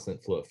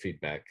constant flow of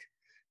feedback.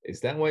 Is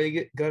that why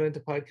you got into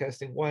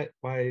podcasting?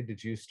 Why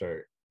did you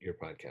start your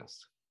podcast?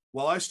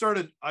 Well, I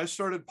started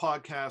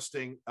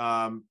podcasting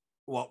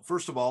Well,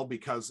 first of all,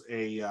 because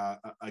a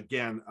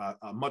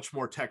much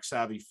more tech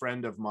savvy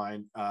friend of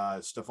mine,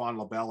 Stefan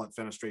Labelle at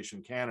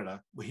Fenestration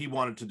Canada, he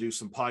wanted to do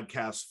some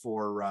podcasts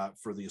for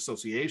the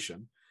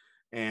association,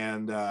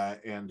 and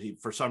he,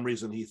 for some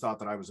reason, he thought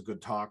that I was a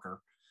good talker,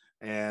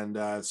 and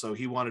so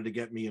he wanted to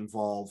get me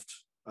involved,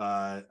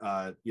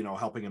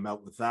 helping him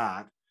out with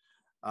that,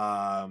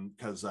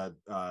 because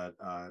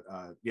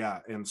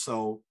and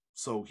so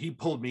he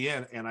pulled me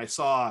in, and I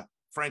saw,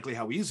 frankly,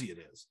 how easy it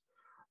is.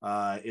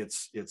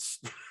 It's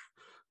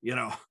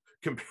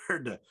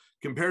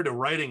compared to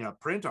writing a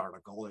print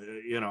article,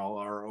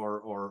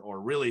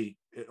 or really,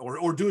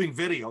 or doing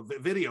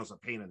video's a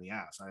pain in the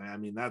ass. I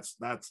mean, that's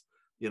a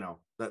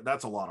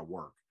lot of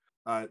work.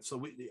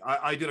 So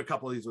I did a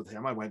couple of these with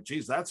him. I went,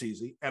 geez, that's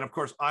easy. And of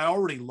course, I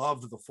already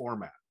loved the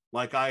format.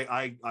 Like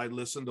I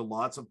listened to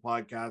lots of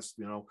podcasts,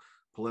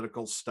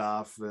 political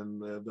stuff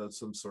and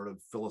some sort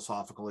of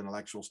philosophical,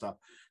 intellectual stuff.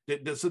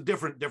 There's some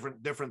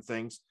different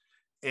things.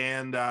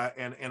 And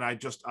I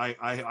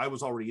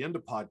was already into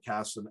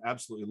podcasts and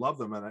absolutely love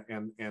them.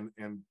 And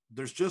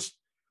it's just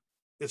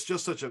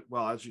such a,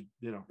 well, as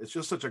it's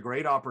just such a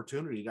great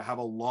opportunity to have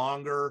a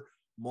longer,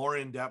 more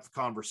in-depth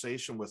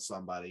conversation with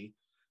somebody,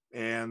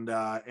 and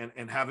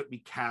have it be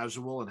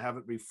casual and have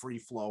it be free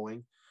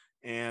flowing.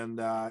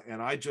 And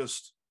I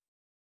just,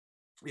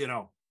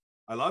 I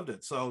loved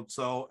it. So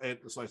I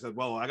said,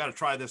 well, I got to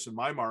try this in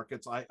my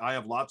markets. I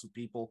have lots of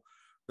people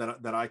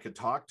that I could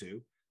talk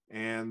to.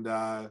 And,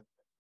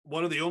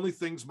 one of the only nice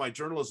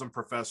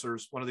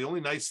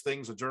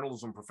things a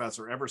journalism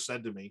professor ever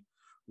said to me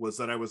was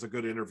that I was a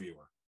good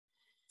interviewer.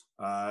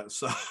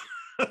 So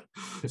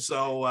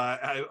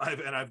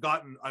I've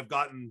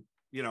gotten,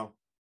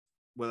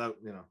 without,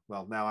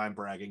 well, now I'm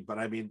bragging, but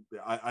I mean,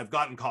 I've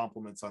gotten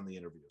compliments on the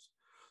interviews.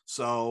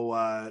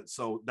 So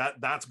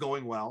that's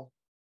going well.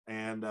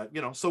 And,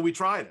 so we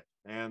tried it,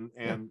 and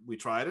we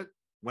tried it,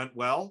 went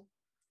well.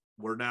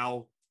 We're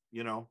now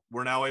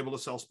able to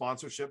sell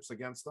sponsorships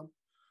against them.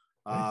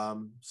 Nice.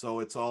 So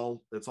it's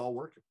all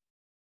working.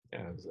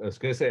 Yeah, I was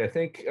going to say, I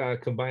think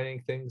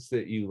combining things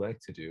that you like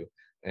to do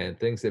and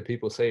things that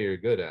people say you're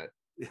good at,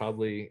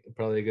 probably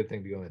a good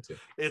thing to go into.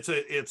 It's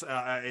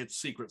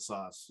secret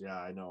sauce. Yeah,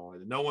 I know.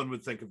 No one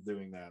would think of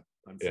doing that,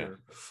 I'm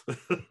sure.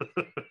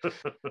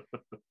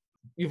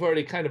 You've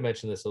already kind of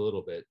mentioned this a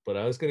little bit, but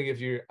I was going to give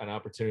you an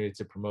opportunity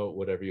to promote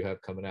whatever you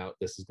have coming out.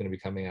 This is going to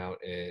be coming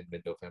out in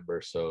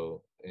mid-November,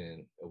 so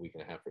in a week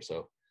and a half or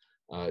so.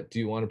 Do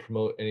you want to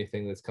promote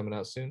anything that's coming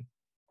out soon?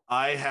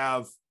 I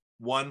have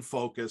one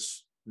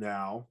focus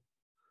now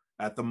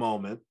at the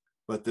moment,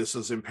 but this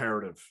is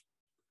imperative.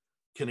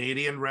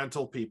 Canadian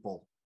rental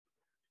people,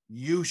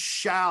 you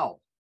shall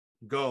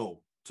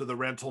go to the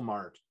Rental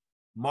Mart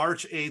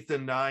March 8th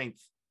and 9th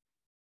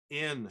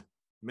in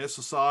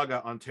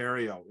Mississauga,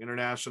 Ontario,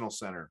 International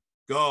Center.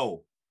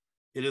 Go.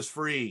 It is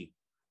free.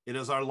 It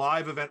is our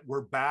live event. We're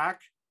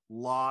back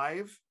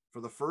live for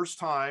the first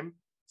time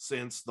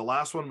since the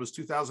last one was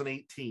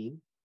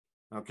 2018.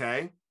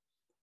 Okay.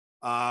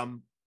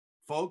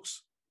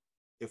 Folks,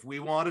 if we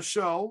want a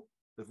show,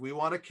 if we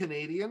want a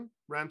Canadian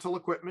rental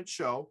equipment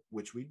show,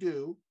 which we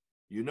do,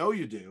 you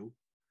do,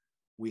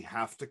 we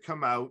have to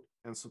come out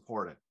and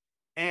support it.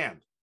 And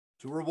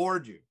to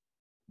reward you,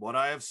 what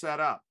I have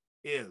set up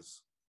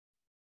is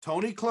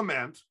Tony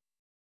Clement,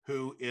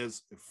 who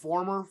is a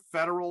former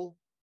federal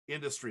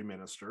industry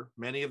minister.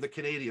 Many of the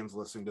Canadians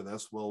listening to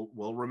this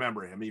will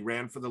remember him. He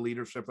ran for the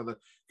leadership of the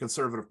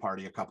Conservative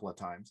Party a couple of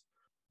times.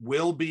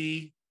 Will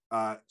be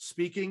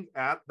speaking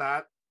at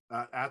the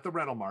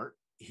Rental Mart.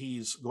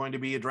 He's going to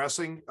be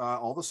addressing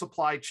all the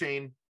supply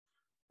chain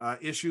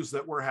issues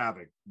that we're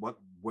having.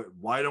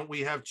 Why don't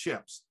we have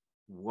chips?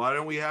 Why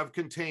don't we have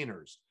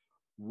containers?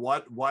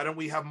 Why don't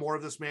we have more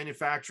of this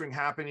manufacturing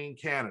happening in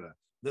Canada?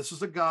 This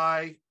is a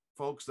guy,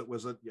 folks, that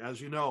was,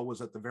 as you know,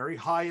 was at the very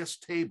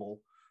highest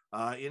table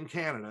in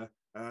Canada,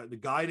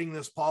 guiding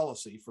this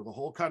policy for the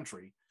whole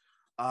country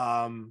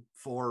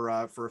for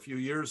a few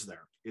years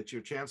there. It's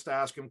your chance to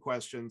ask him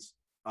questions.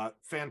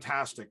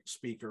 Fantastic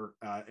speaker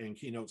and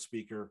keynote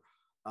speaker,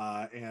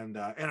 and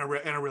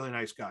a really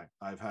nice guy.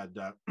 I've had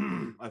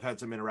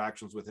some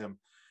interactions with him,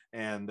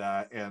 and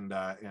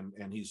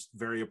he's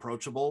very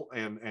approachable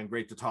and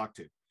great to talk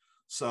to.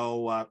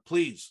 So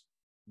please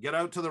get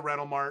out to the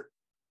Rental Mart,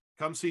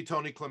 come see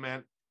Tony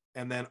Clement,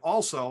 and then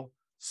also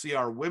see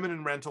our Women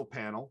in Rental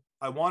panel.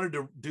 I wanted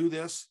to do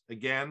this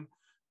again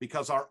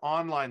because our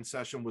online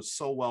session was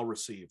so well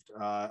received.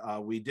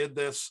 We did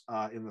this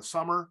in the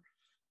summer.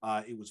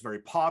 It was very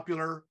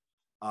popular.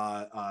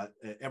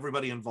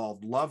 Everybody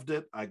involved loved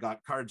it. I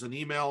got cards and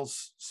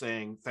emails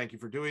saying, thank you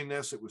for doing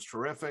this. It was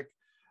terrific.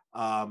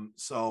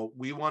 So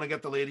we want to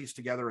get the ladies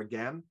together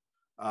again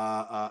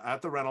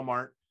at the Rental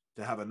Mart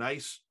to have a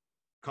nice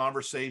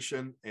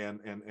conversation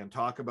and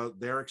talk about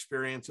their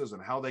experiences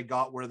and how they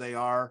got where they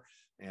are,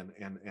 and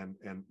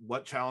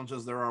what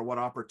challenges there are, what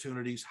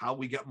opportunities, how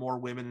we get more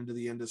women into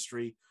the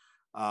industry.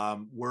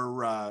 I'm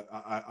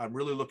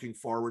really looking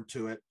forward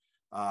to it.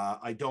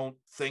 I don't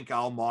think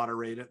I'll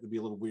moderate it. It'd be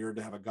a little weird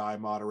to have a guy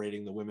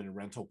moderating the women in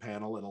rental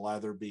panel. It'll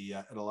either be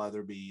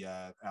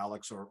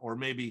Alex or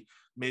maybe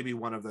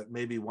one of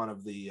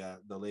the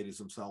ladies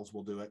themselves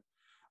will do it.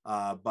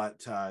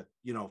 But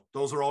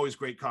those are always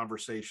great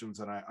conversations,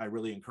 and I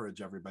really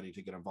encourage everybody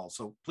to get involved.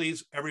 So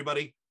please,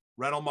 everybody,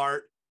 Rental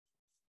Mart,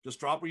 just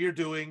drop what you're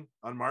doing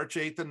on March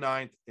 8th and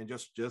 9th, and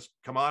just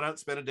come on out,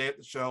 spend a day at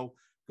the show,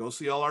 go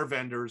see all our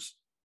vendors,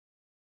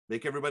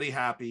 make everybody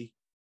happy.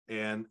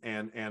 And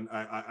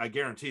I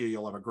guarantee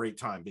you'll have a great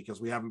time, because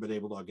we haven't been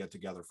able to get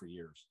together for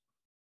years.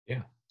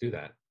 Yeah, do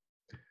that.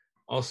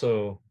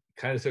 Also,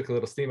 kind of took a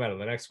little steam out of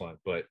the next one,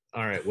 but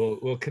all right,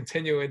 we'll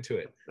continue into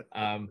it.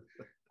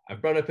 I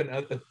brought up in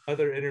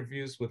other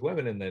interviews with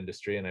women in the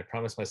industry, and I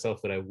promised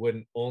myself that I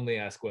wouldn't only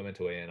ask women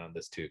to weigh in on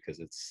this too, because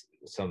it's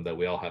something that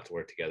we all have to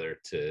work together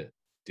to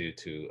do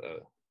to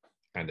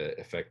kind of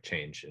affect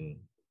change and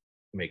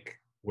make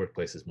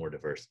workplaces more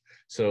diverse.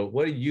 So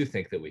what do you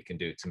think that we can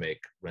do to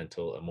make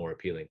rental a more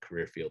appealing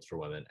career field for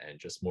women and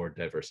just more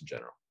diverse in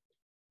general?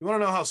 You want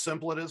to know how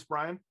simple it is,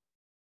 Brian?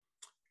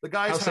 The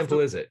guys. How simple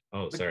is it?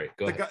 Oh, sorry.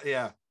 Go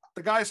ahead.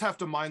 The guys have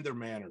to mind their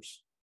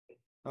manners.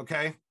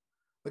 Okay.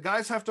 The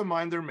guys have to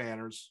mind their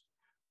manners.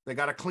 They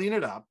got to clean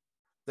it up.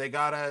 They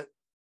got to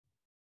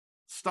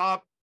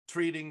stop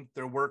treating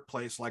their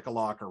workplace like a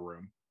locker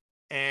room.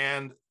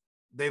 And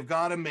they've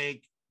got to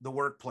make the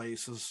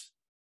workplaces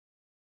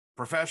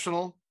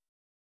professional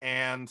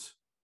and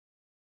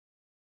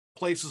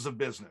places of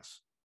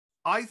business.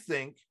 I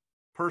think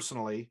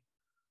personally,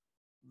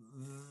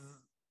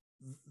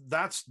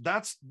 that's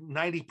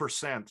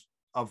 90%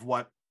 of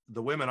what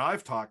the women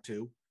I've talked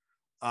to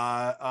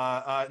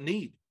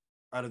need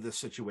out of this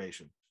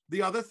situation.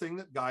 The other thing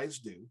that guys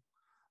do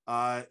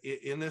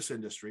in this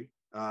industry,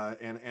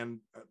 and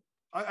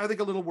I think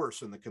a little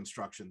worse in the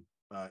construction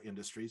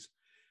industries,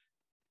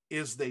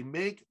 is they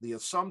make the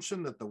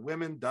assumption that the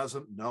women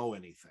doesn't know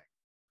anything.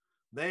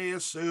 They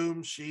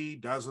assume she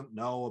doesn't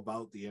know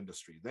about the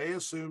industry. They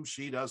assume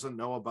she doesn't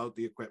know about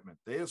the equipment.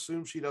 They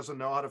assume she doesn't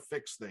know how to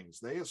fix things.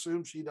 They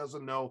assume she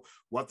doesn't know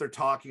what they're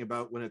talking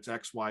about when it's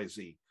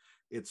XYZ.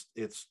 It's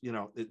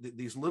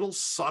these little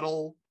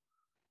subtle,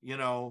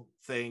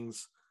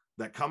 things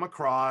that come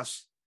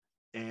across,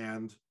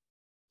 and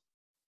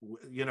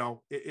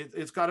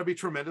it's got to be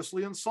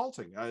tremendously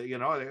insulting.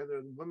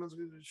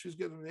 She's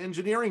getting an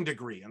engineering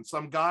degree, and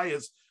some guy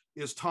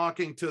is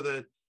talking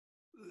to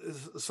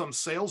some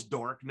sales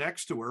dork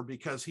next to her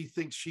because he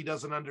thinks she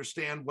doesn't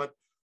understand what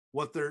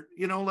they're,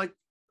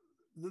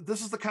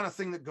 this is the kind of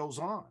thing that goes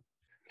on.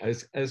 I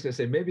was gonna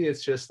say, maybe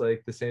it's just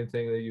like the same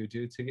thing that you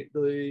do to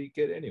really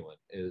get anyone,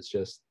 is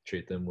just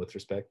treat them with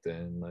respect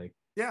and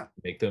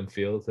make them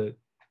feel that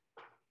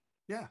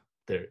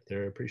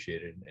they're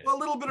appreciated. Well, a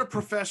little bit of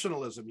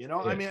professionalism, Yeah.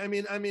 I mean,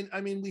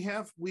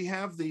 we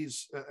have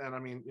these, and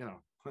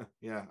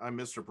I'm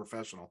Mr.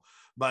 Professional,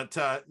 but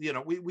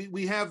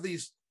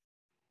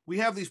we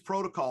have these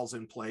protocols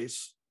in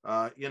place,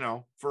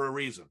 for a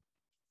reason,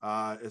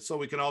 so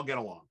we can all get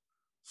along.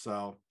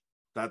 So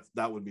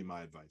that would be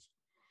my advice.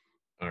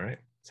 All right,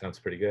 sounds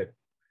pretty good.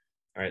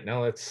 All right,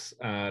 now let's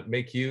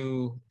make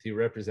you the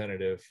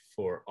representative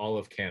for all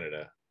of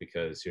Canada,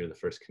 because you're the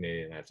first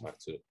Canadian I've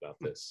talked to about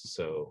this.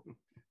 So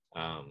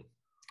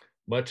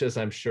much as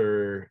I'm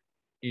sure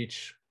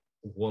each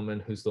woman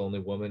who's the only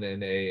woman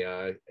in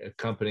a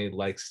company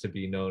likes to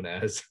be known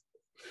as,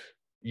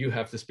 you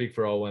have to speak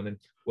for all women.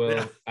 Well,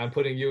 yeah. I'm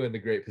putting you in the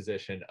great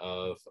position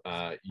of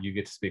you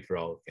get to speak for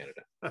all of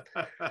Canada.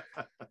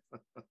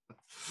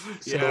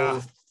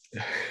 So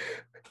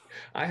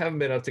I haven't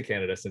been up to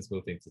Canada since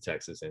moving to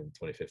Texas in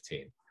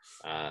 2015.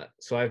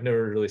 So I've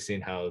never really seen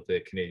how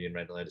the Canadian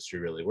rental industry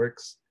really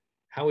works.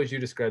 How would you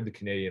describe the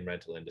Canadian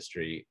rental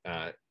industry,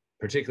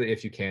 particularly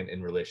if you can,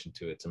 in relation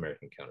to its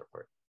American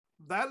counterpart?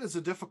 That is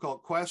a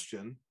difficult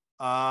question,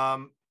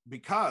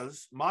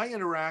 because my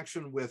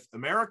interaction with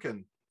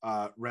American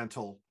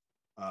rental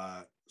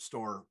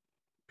store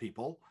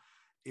people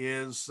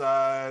is,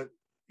 a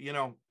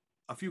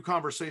few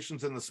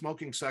conversations in the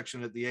smoking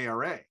section at the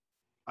ARA.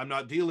 I'm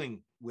not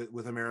dealing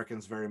with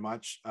Americans very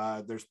much.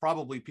 There's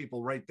probably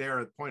people right there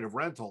at point of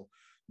rental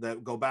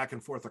that go back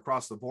and forth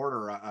across the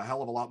border a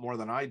hell of a lot more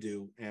than I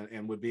do,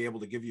 and would be able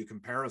to give you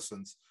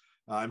comparisons.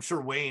 I'm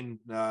sure Wayne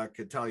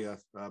could tell you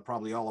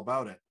probably all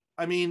about it.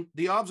 I mean,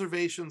 the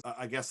observations,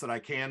 I guess, that I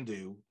can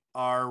do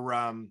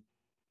are,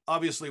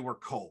 obviously we're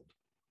cold.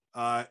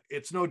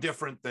 It's no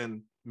different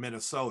than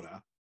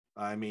Minnesota.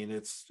 I mean,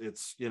 it's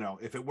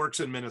if it works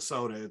in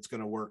Minnesota, it's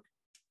going to work,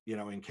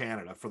 in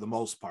Canada for the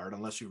most part,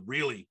 unless you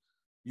really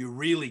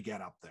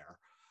get up there.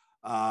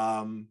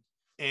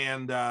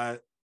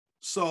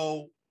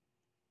 So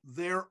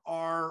there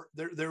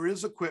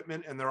is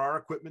equipment, and there are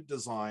equipment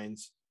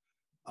designs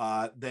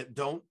that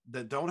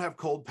don't have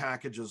cold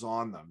packages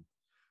on them,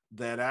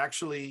 that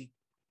actually,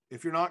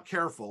 if you're not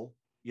careful,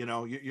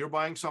 you're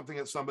buying something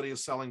that somebody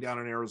is selling down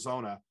in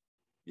Arizona,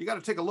 you got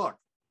to take a look.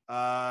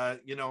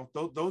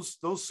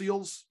 Those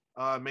seals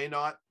may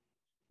not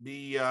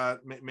be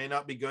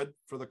good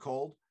for the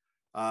cold.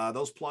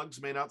 Those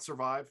plugs may not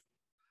survive.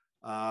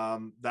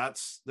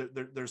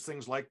 There's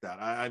things like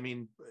that. I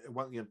mean,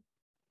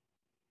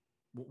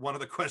 one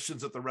of the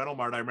questions at the rental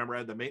mart, I remember I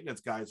had the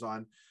maintenance guys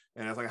on,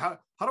 and I was like, how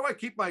do I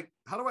keep my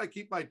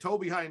toe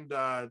behind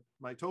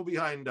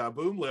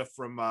boom lift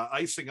from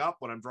icing up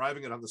when I'm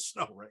driving it on the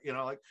snow, right?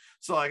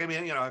 I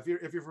mean,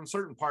 if you're from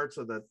certain parts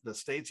of the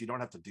States, you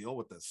don't have to deal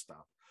with this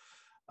stuff.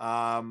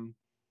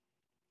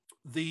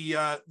 The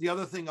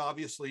other thing,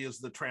 obviously, is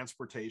the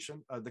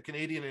transportation. The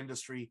Canadian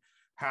industry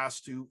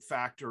has to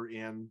factor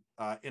in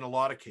a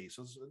lot of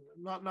cases,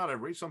 not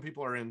every. Some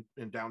people are in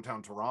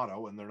downtown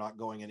Toronto, and they're not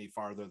going any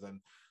farther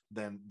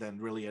than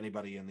really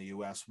anybody in the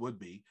U.S. would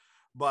be.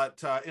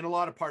 But in a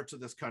lot of parts of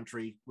this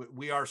country,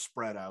 we are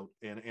spread out,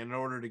 and in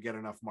order to get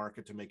enough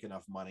market to make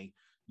enough money,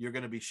 you're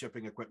going to be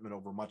shipping equipment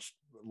over much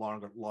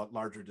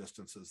larger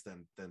distances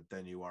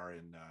than you are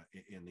in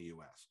the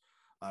U.S.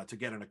 To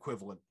get an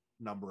equivalent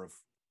number of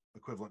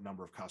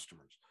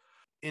customers.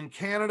 In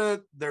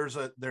Canada,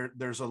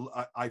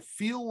 I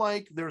feel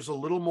like there's a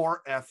little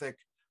more ethic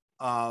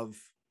of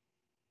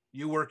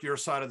you work your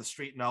side of the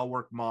street and I'll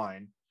work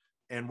mine,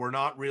 and we're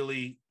not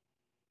really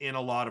in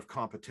a lot of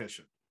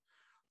competition.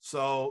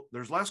 So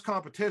there's less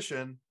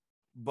competition,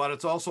 but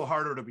it's also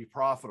harder to be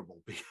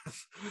profitable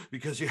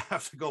because you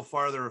have to go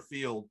farther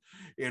afield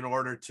in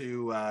order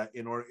to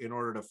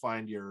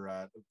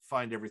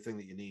find everything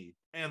that you need.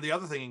 And the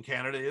other thing in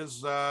Canada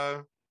is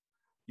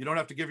you don't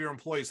have to give your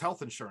employees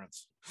health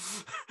insurance.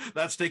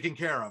 That's taken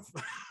care of.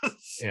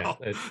 Yeah,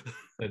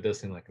 it does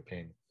seem like a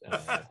pain.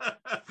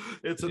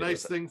 It's a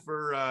nice thing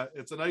for a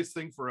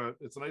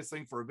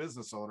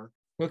business owner.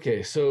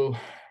 Okay, so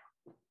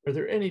are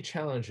there any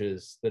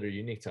challenges that are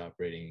unique to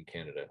operating in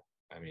Canada?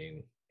 I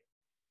mean,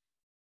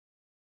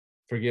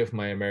 forgive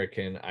my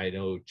American, I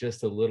know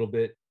just a little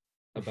bit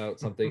about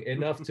something,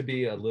 enough to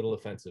be a little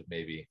offensive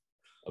maybe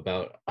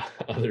about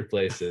other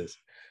places.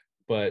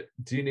 But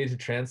do you need to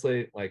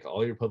translate like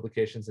all your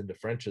publications into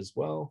French as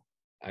well?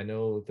 I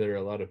know there are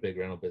a lot of big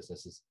rental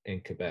businesses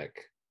in Quebec.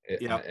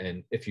 Yep.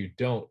 And if you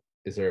don't,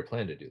 is there a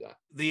plan to do that?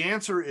 The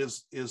answer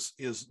is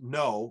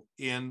no.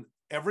 In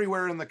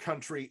everywhere in the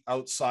country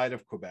outside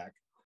of Quebec,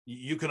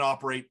 you can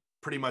operate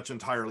pretty much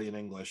entirely in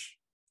English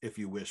if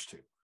you wish to.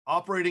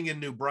 Operating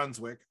in New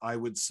Brunswick, I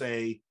would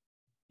say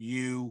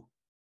you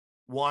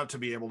want to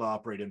be able to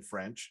operate in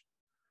French.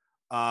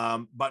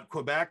 But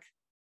Quebec,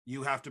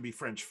 you have to be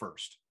French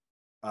first.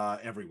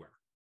 Everywhere,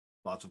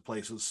 lots of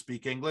places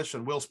speak English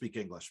and will speak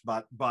English,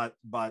 but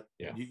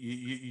yeah.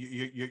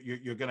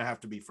 You're going to have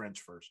to be French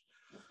first.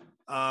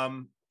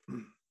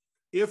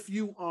 If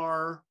you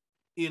are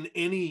in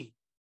any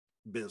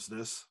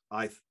business,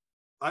 I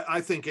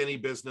think any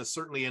business,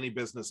 certainly any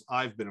business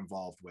I've been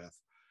involved with,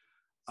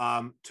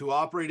 to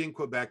operate in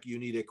Quebec, you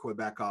need a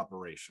Quebec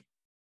operation.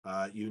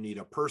 You need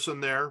a person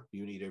there.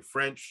 You need a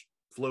French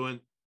fluent,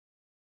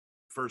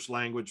 first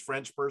language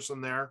French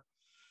person there.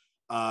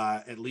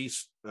 At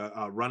least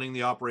running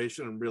the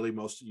operation, and really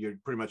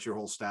pretty much your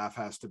whole staff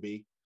has to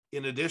be.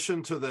 In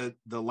addition to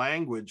the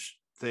language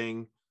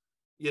thing,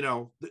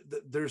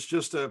 there's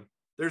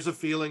a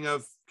feeling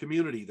of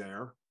community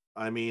there.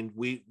 I mean,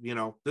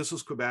 this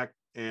is Quebec,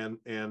 and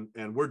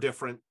we're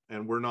different,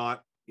 and we're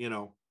not,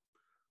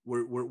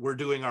 we're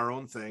doing our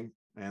own thing,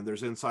 and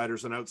there's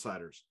insiders and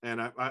outsiders,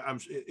 and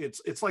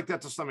it's like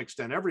that to some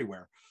extent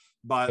everywhere.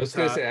 But I was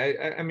gonna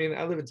say, I mean,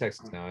 I live in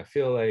Texas now. I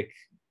feel like,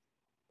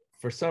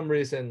 for some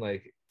reason,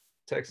 like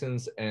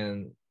Texans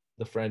and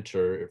the French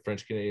or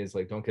French Canadians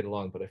like don't get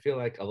along, but I feel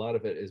like a lot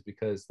of it is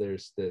because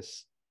there's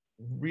this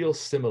real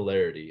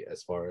similarity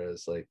as far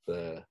as like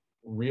the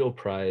real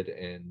pride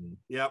in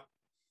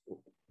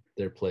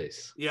their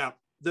place. Yeah,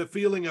 the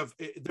feeling of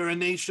they're a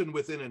nation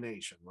within a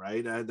nation,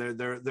 right? They're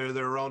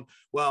their own.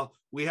 Well,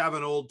 we have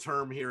an old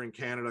term here in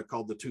Canada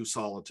called the two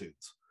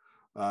solitudes,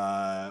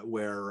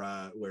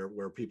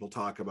 where people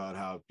talk about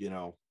how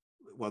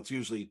it's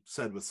usually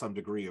said with some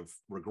degree of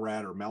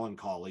regret or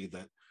melancholy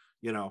that,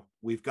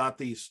 we've got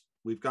this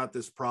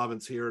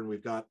province here and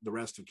we've got the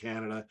rest of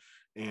Canada,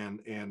 and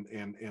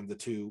the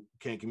two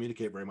can't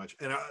communicate very much.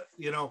 And,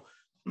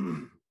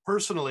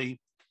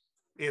 personally,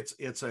 it's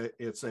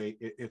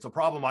a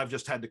problem I've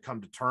just had to come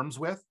to terms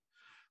with,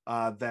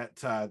 that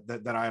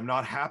I am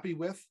not happy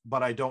with,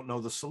 but I don't know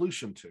the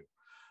solution to.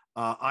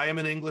 I am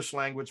an English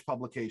language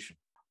publication.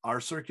 Our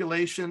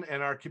circulation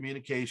and our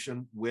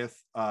communication with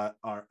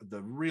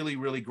the really,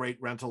 really great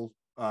rental,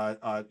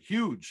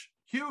 huge,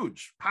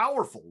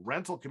 powerful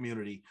rental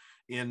community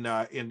in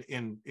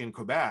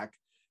Quebec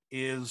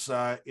is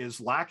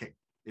lacking.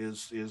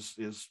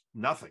 Is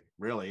nothing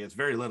really. It's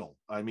very little.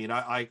 I mean,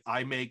 I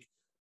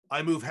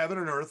move heaven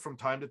and earth from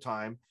time to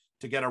time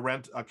to get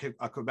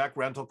a Quebec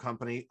rental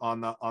company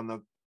on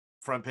the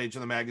front page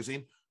of the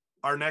magazine.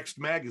 Our next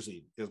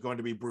magazine is going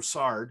to be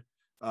Broussard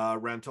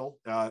Rental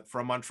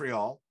from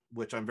Montreal,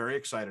 which I'm very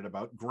excited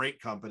about.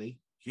 Great company,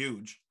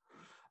 huge.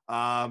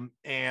 But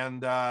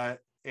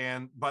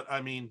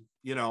I mean,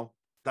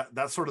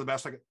 that's sort of the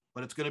best I can,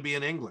 but it's going to be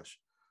in English.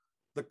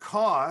 The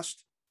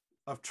cost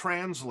of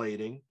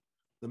translating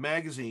the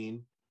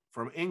magazine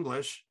from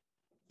English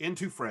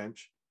into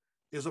French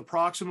is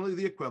approximately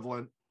the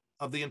equivalent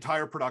of the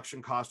entire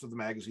production cost of the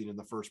magazine in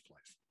the first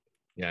place.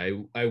 Yeah,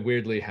 I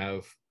weirdly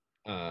have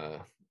a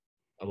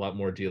lot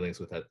more dealings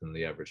with that than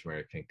the average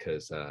American,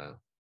 because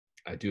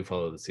I do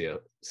follow the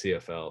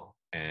CFL,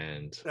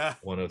 and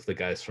one of the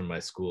guys from my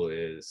school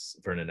is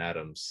Vernon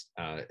Adams,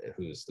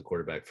 who's the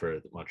quarterback for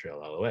the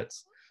Montreal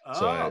Alouettes.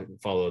 So I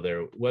follow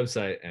their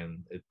website,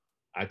 and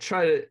I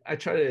try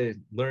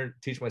to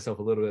teach myself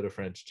a little bit of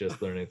French,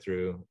 just learning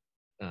through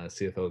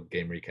CFL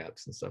game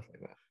recaps and stuff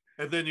like that.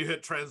 And then you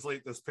hit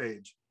translate this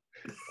page.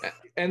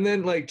 And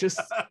then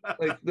just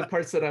the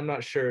parts that I'm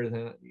not sure,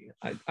 then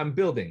I'm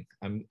building.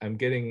 I'm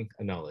getting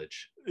a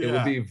knowledge. Yeah. It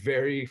would be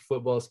very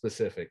football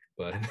specific,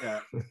 but yeah.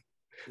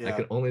 I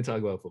can only talk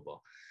about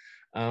football.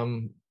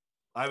 I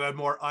have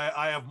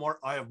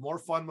more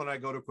fun when I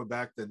go to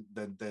Quebec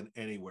than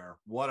anywhere.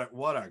 What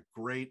a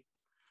great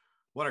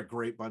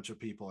bunch of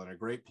people and a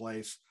great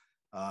place.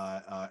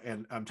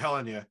 And I'm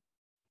telling you,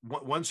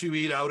 once you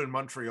eat out in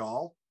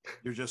Montreal,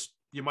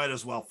 you might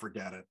as well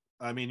forget it.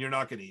 I mean, you're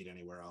not going to eat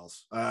anywhere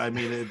else. I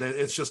mean,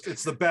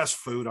 it's the best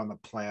food on the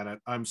planet.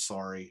 I'm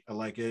sorry.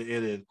 Like it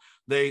is.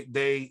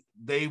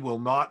 They will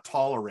not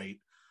tolerate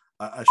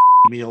a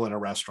meal in a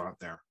restaurant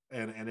there.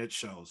 And it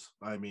shows.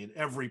 I mean,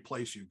 every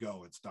place you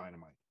go, it's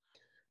dynamite.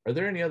 Are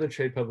there any other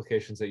trade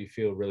publications that you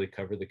feel really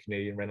cover the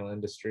Canadian rental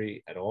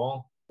industry at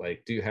all?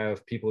 Like, do you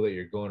have people that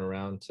you're going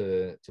around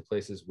to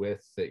places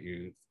with that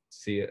you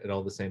see at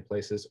all the same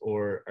places?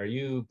 Or are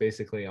you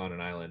basically on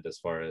an island as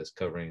far as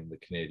covering the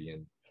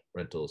Canadian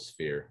rental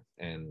sphere?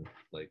 And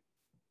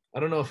I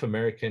don't know if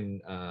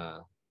American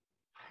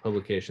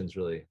publications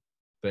really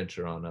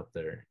venture on up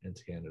there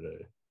into Canada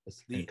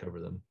and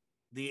cover them.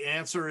 The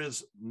answer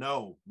is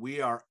no.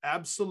 We are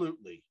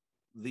absolutely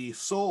the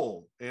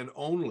sole and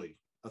only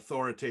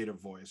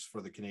authoritative voice for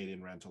the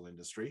Canadian rental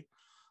industry.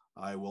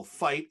 I will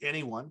fight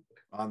anyone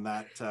on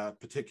that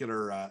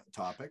particular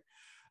topic.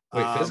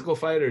 Wait, physical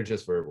fight or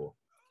just verbal?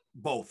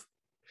 Both.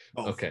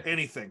 Okay.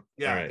 Anything.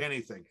 Yeah. Right.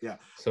 Anything. Yeah.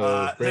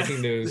 So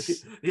breaking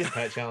news. Yeah.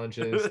 Pat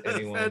challenges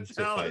anyone. Pat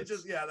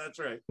challenges. Yeah, that's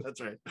right.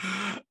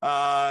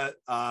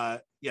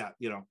 Yeah.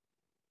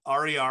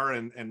 RER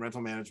and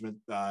rental management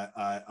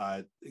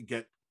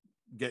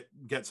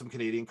get some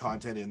Canadian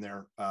content in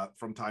there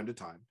from time to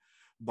time,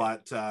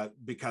 but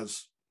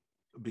because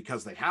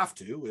they have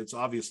to, it's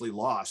obviously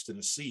lost in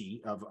a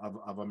sea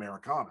of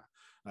Americana.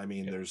 I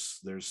mean,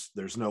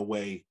 there's no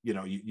way.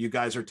 You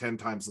guys are 10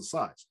 times the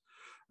size.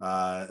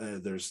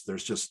 There's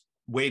just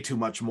way too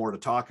much more to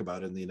talk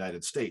about in the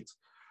United States.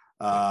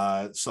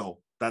 So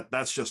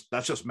that's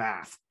just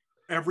math.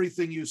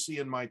 Everything you see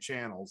in my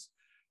channels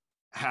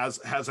has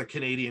a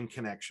Canadian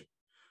connection.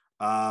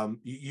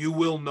 You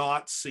will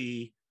not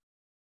see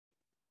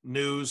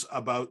news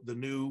about the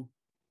new,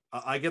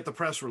 I get the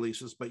press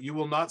releases, but you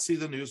will not see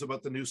the news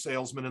about the new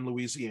salesman in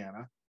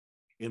Louisiana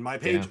in my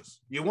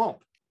pages. Yeah. You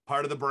won't.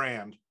 Part of the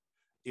brand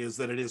is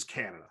that it is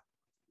Canada.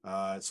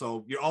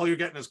 So all you're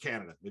getting is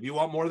Canada. If you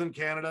want more than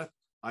Canada,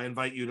 I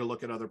invite you to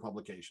look at other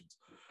publications.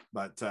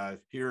 But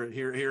here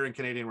in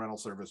Canadian Rental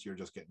Service, you're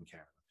just getting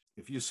Canada.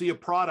 If you see a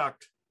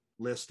product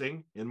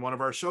listing in one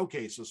of our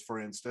showcases, for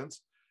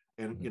instance,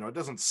 and it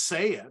doesn't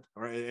say it,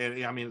 or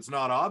I mean, it's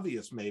not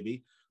obvious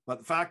maybe, but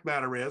the fact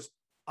matter is,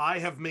 I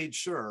have made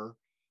sure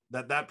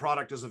that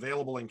product is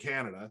available in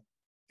Canada,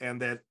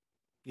 and that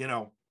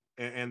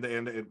and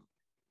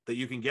that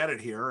you can get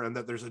it here, and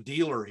that there's a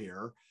dealer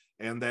here,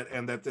 and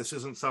that this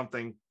isn't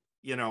something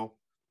that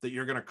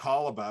you're going to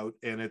call about,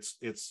 and it's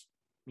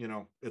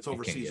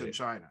overseas in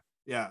China.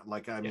 Yeah,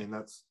 I mean,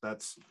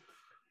 that's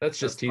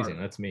just teasing.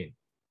 That's mean.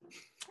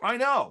 I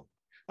know.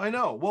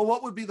 Well,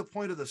 what would be the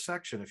point of the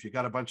section if you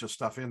got a bunch of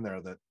stuff in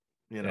there that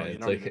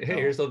it's like, hey,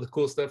 here's all the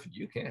cool stuff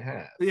you can't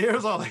have.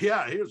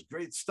 Here's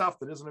great stuff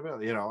that isn't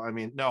available. I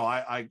mean, no,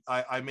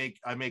 I make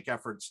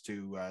efforts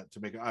to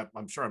make.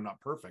 I'm sure I'm not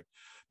perfect,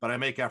 but I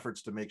make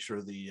efforts to make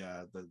sure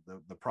the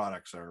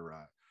products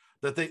are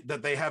that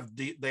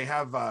they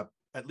have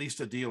at least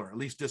a dealer, at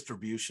least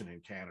distribution in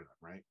Canada,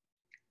 right?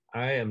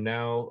 I am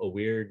now a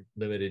weird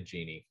limited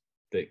genie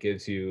that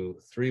gives you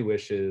 3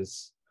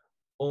 wishes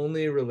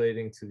only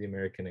relating to the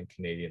American and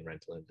Canadian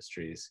rental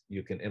industries.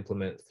 You can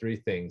implement 3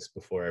 things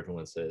before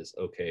everyone says,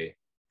 okay,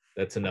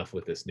 that's enough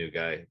with this new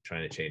guy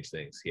trying to change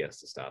things. He has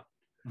to stop.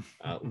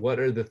 What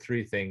are the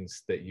 3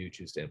 things that you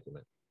choose to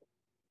implement?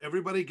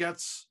 Everybody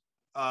gets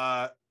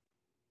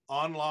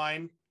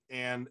online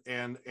and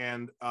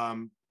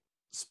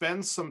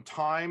spends some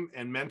time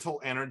and mental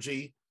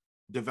energy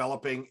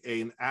developing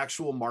an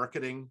actual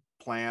marketing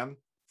plan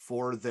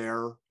for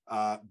their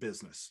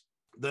business.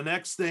 The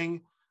next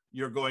thing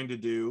you're going to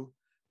do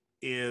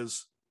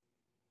is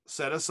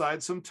set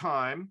aside some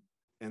time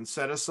and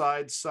set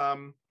aside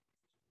some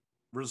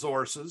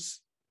resources,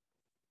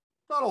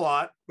 not a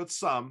lot, but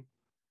some,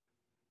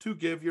 to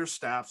give your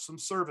staff some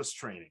service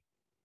training.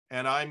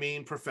 And I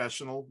mean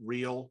professional,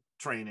 real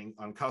training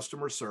on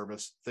customer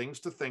service, things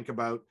to think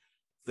about,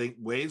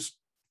 ways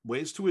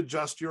to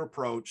adjust your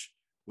approach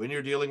when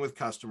you're dealing with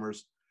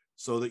customers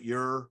so that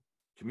you're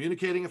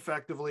communicating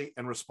effectively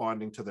and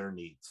responding to their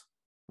needs.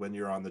 when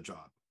you're on the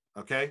job.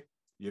 Okay.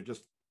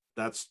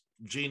 That's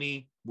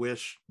genie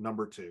wish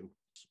number 2.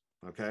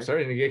 Okay. I'm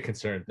starting to get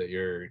concerned that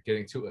you're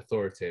getting too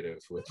authoritative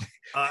with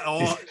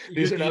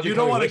you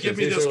don't want to give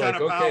me this kind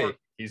of power.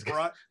 He's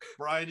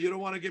Brian, you don't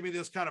want to give me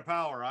this kind of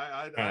power.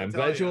 I'm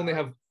glad you only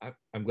have.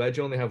 I'm glad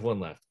you only have one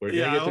left. We're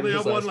gonna get through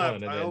this last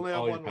one, and then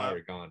all your power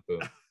gone.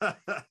 Boom.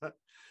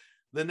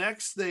 The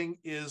next thing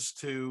is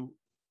to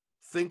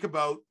think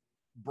about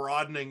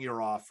broadening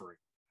your offering.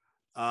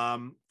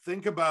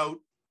 Think about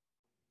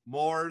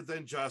more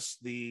than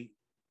just the,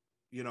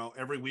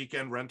 every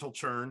weekend rental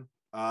churn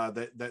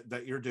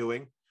that you're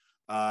doing.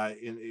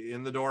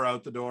 In the door,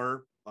 out the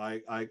door.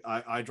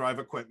 I drive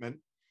equipment.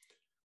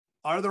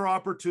 Are there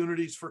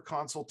opportunities for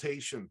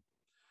consultation?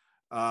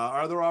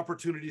 Are there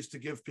opportunities to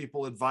give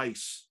people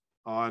advice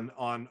on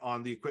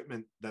the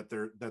equipment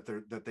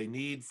that they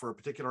need for a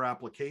particular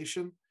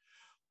application?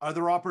 Are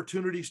there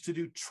opportunities to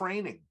do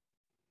training?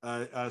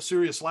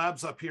 Serious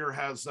Labs up here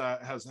has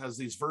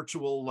these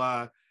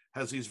virtual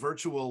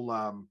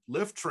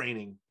lift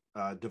training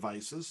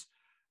devices.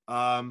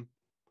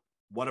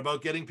 What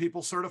about getting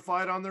people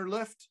certified on their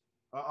lift,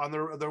 on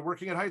their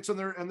working at heights and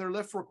their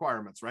lift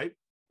requirements, right?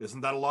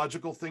 Isn't that a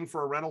logical thing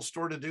for a rental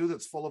store to do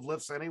that's full of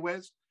lifts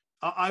anyways?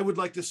 I would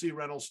like to see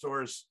rental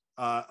stores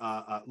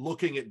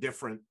looking at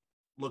different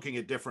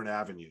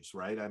avenues,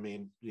 right? I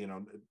mean,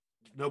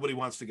 nobody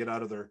wants to get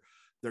out of their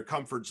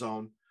comfort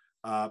zone,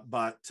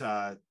 but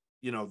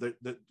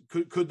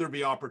could there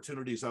be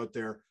opportunities out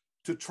there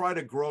to try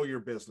to grow your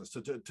business,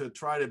 to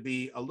try to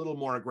be a little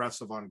more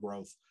aggressive on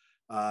growth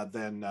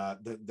than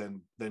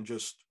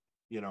just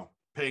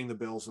paying the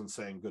bills and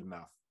saying good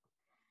enough.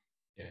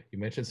 Yeah, you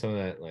mentioned some of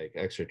that like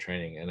extra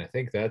training, and I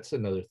think that's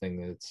another thing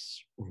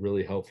that's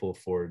really helpful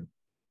for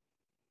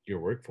your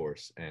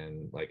workforce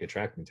and like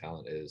attracting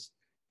talent is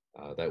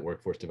that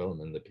workforce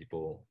development, the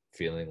people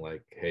feeling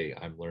like, hey,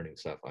 I'm learning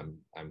stuff,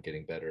 I'm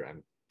getting better,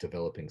 I'm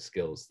developing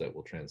skills that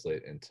will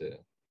translate into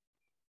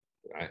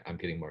I'm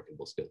getting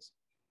marketable skills.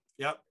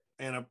 Yep.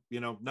 And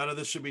none of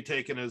this should be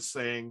taken as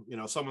saying,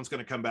 someone's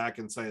going to come back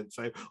and say,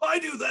 I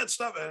do that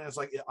stuff. And it's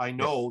like, I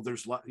know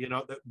there's,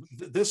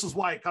 this is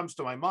why it comes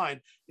to my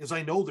mind is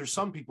I know there's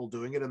some people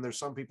doing it and there's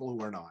some people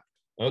who are not.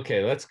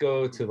 Okay. Let's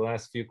go to the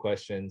last few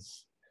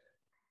questions.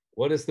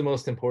 What is the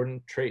most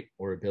important trait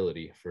or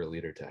ability for a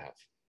leader to have?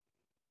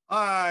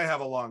 I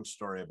have a long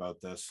story about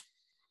this.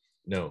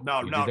 No,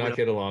 you do not really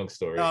get a long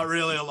story. Not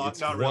really a long. It's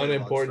not one really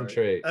important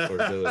trait or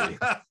ability.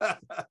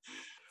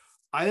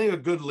 I think a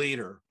good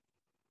leader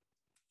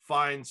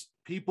finds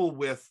people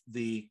with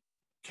the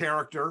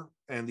character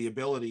and the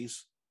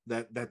abilities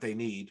that they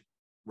need,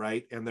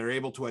 right? And they're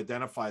able to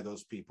identify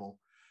those people.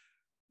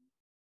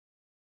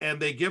 And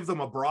they give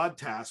them a broad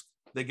task,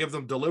 they give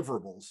them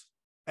deliverables,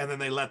 and then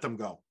they let them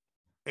go.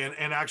 And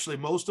actually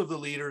most of the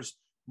leaders'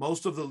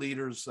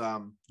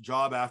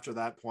 job after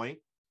that point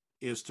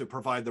is to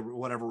provide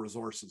whatever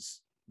resources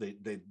they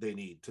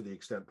need to the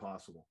extent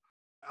possible.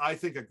 I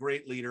think a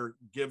great leader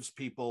gives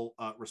people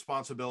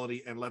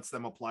responsibility and lets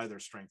them apply their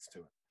strengths to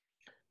it.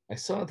 I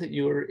saw that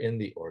you were in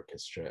the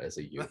orchestra as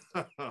a youth.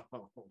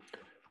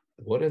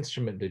 What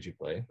instrument did you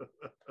play?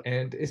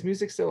 And is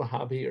music still a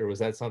hobby, or was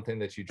that something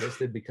that you just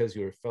did because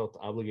you felt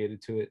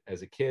obligated to it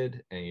as a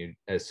kid, and you,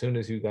 as soon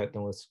as you got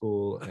done with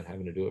school and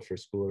having to do it for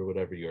school or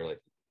whatever, you were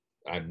like,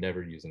 I'm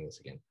never using this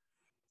again?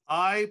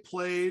 I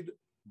played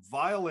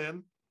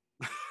violin.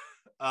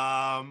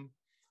 God,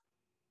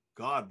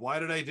 why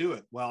did I do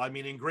it? Well, I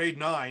mean, in grade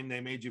 9,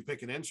 they made you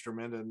pick an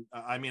instrument. And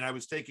I mean, I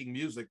was taking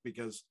music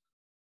because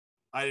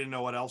I didn't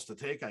know what else to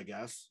take, I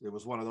guess. It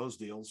was one of those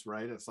deals,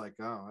 right? It's like,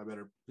 oh, I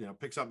better,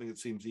 pick something that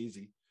seems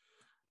easy.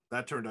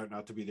 That turned out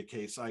not to be the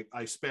case.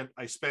 I spent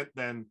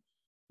then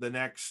the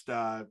next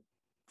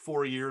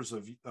 4 years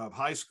of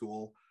high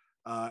school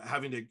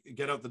having to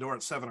get out the door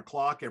at 7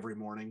 o'clock every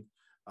morning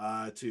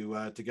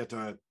to get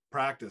to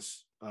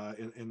practice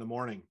in the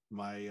morning.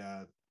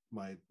 The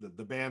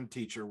band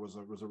teacher was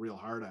a real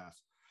hard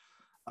ass.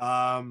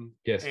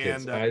 Yes,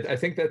 and I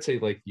think that's a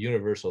like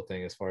universal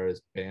thing as far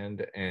as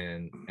band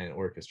and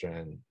orchestra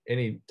and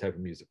any type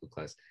of musical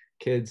class.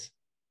 Kids,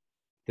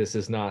 this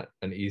is not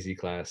an easy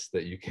class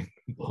that you can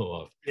blow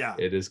off. Yeah,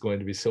 it is going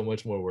to be so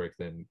much more work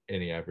than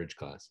any average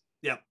class.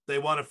 Yeah, they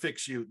want to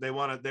fix you. They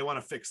want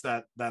to fix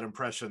that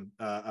impression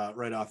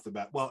right off the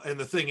bat. Well, and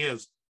the thing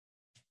is,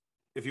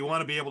 if you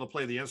want to be able to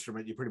play the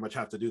instrument, you pretty much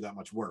have to do that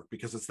much work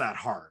because it's that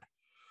hard.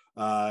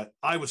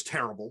 I was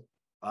terrible.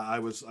 I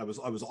was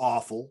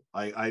awful.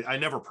 I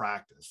never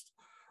practiced.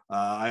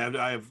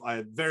 I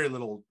have very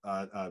little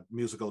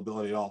musical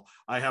ability at all.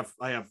 I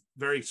have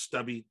very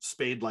stubby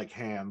spade-like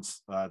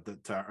hands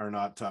that are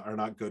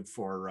not good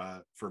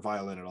for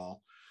violin at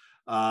all.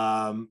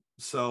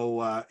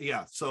 So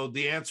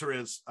the answer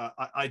is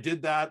I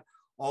did that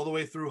all the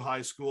way through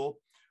high school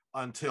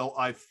until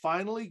I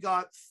finally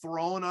got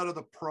thrown out of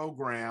the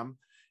program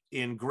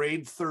in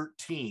grade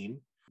 13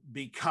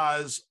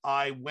 because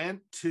I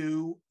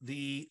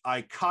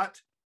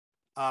cut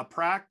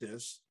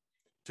practice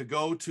to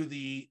go to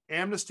the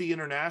Amnesty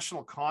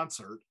International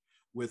concert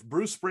with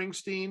Bruce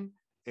Springsteen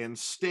and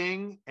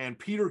Sting and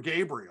Peter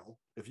Gabriel,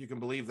 if you can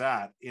believe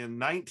that, in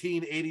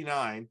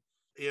 1989,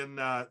 in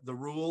the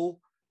rule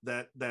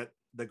that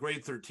the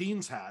grade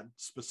 13s had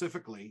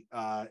specifically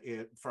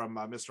from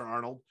Mr.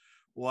 Arnold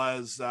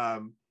was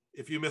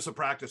if you miss a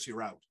practice,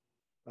 you're out.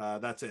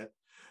 That's it.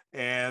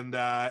 And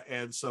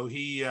so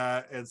he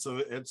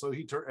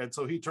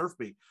turfed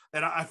me.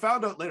 And I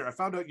found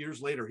out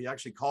years later, he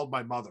actually called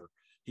my mother.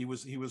 He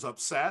was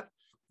upset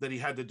that he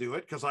had to do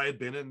it because I had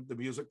been in the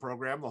music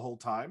program the whole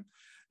time.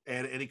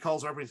 And he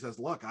calls her up and he says,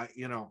 look, I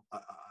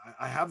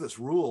have this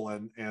rule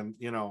and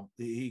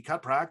he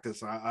cut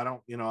practice. I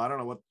don't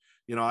know what,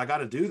 I got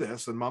to do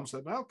this. And Mom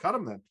said, well, cut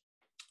him then.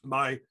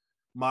 My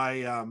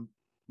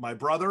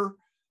brother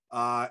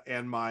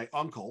and my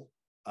uncle,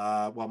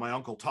 my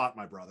uncle taught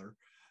my brother,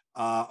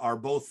 are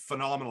both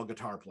phenomenal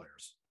guitar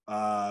players.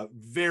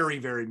 Very,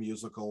 very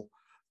musical,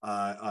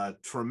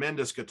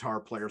 tremendous guitar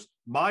players.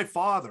 My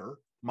father,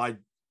 my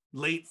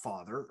late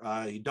father,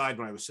 he died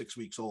when I was 6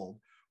 weeks old,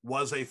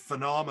 was a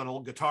phenomenal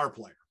guitar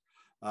player.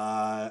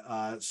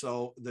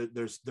 So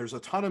there's a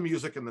ton of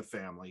music in the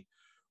family.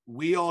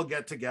 We all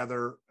get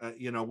together,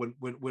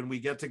 when we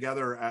get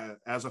together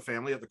as a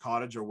family at the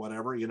cottage or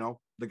whatever,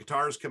 the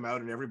guitars come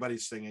out and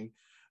everybody's singing.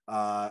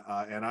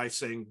 And I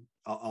sing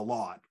a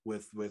lot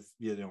with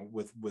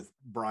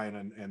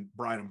Brian and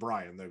Brian.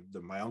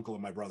 My uncle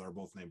and my brother are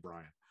both named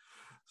Brian.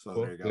 So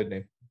cool. There you go. Good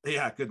name.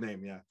 Yeah, good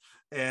name. Yeah.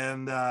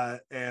 And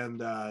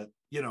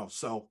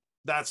so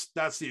that's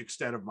the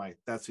extent of my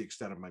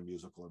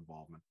musical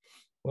involvement.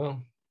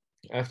 Well,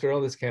 after all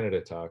this Canada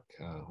talk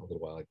a little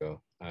while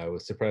ago, I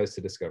was surprised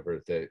to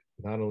discover that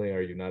not only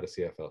are you not a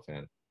CFL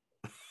fan,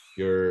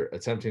 you're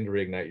attempting to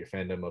reignite your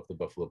fandom of the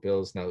Buffalo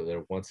Bills now that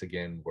they're once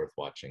again worth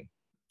watching.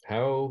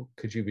 How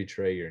could you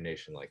betray your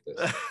nation like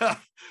this?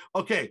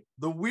 Okay,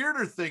 the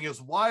weirder thing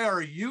is, why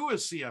are you a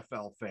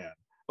CFL fan?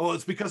 Oh,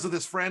 it's because of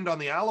this friend on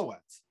the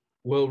Alouettes.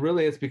 Well,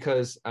 really, it's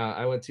because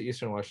I went to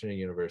Eastern Washington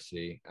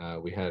University.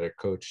 We had a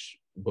coach,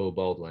 Bo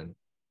Baldwin.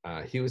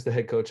 He was the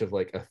head coach of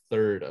like a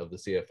third of the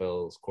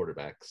CFL's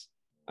quarterbacks.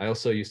 I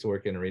also used to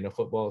work in arena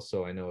football,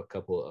 so I know a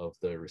couple of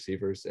the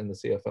receivers in the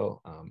CFL.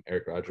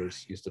 Eric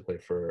Rogers used to play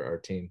for our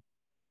team.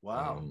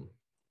 Wow.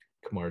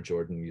 Kamar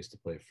Jordan used to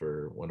play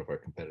for one of our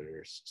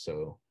competitors.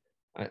 So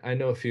I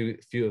know a few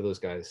of those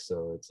guys.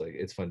 So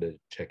it's fun to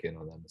check in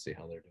on them and see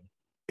how they're doing.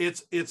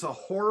 It's a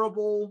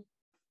horrible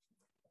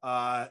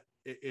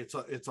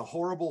it's a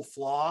horrible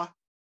flaw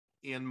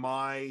in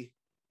my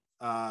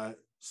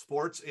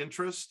sports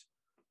interest.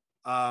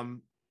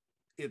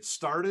 It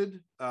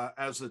started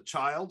as a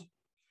child.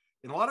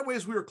 In a lot of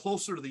ways, we were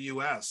closer to the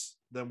US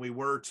than we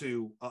were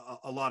to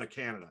a lot of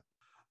Canada.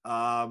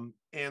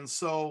 And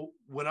so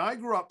when I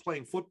grew up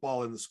playing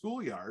football in the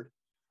schoolyard,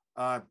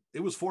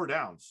 it was 4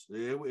 downs.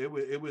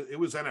 It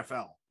was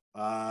NFL.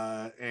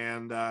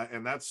 And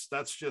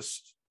that's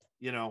just,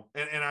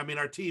 and I mean,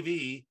 our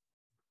TV,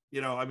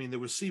 there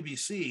was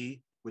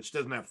CBC, which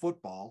doesn't have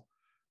football.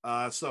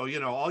 So,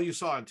 all you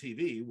saw on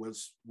TV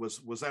was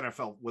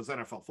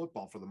NFL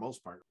football for the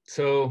most part.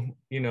 So,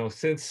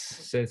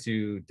 since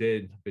you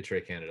did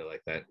betray Canada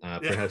like that,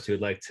 perhaps you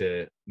would like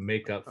to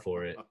make up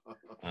for it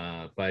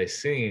by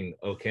singing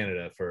 "Oh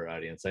Canada" for our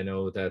audience. I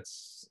know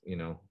that's,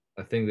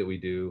 a thing that we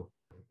do.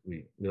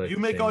 We like you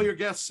make sing. All your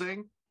guests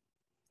sing?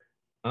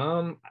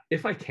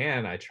 If I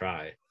can, I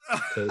try.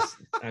 Because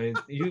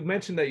you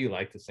mentioned that you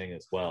like to sing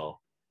as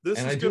well.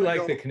 I do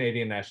like the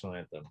Canadian national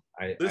anthem.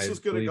 This is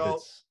going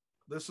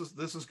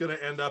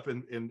to end up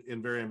in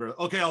very embarrassing.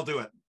 Okay, I'll do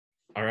it.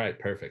 All right,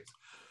 perfect.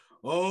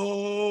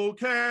 Oh,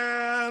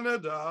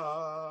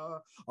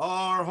 Canada,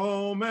 our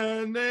home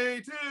and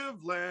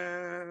native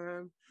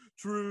land,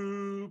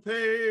 true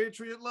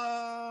patriot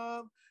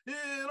love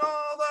in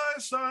all thy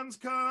sons'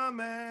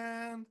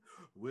 command.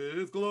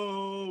 With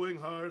glowing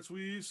hearts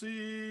we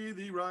see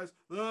thee rise,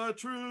 the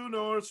true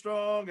north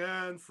strong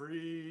and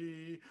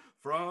free.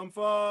 From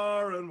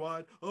far and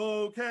wide,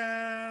 oh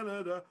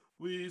Canada,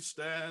 we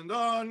stand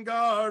on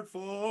guard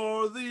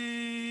for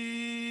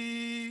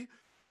thee.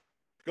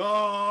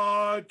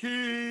 God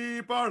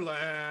keep our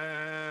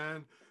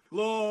land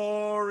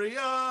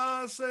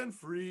glorious and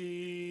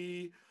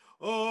free.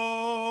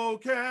 Oh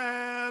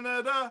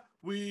Canada,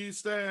 we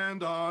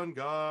stand on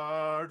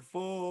guard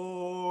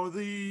for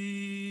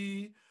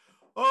thee.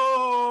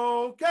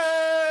 Oh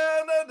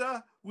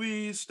Canada,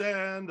 we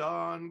stand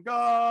on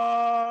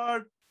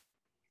guard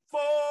for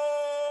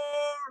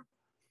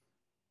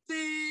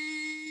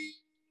thee.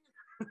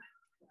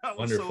 That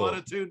was wonderful. So out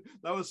of tune.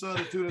 That was so out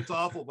of tune. It's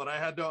awful, but I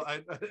had no.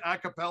 A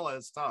cappella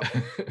is tough.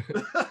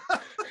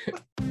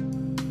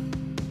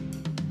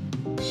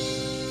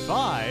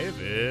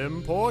 5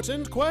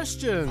 important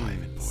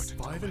questions.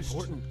 5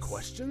 important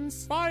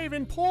questions. 5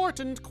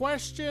 important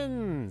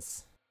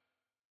questions.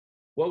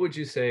 What would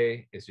you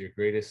say is your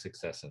greatest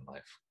success in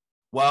life?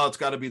 Well, it's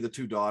got to be the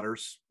 2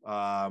 daughters.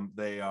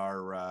 They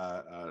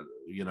are,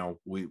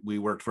 we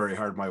worked very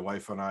hard, my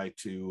wife and I,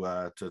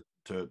 to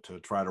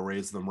try to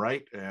raise them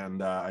right,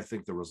 and I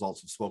think the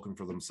results have spoken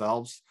for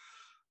themselves.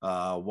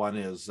 One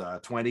is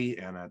 20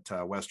 and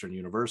at Western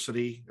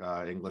University,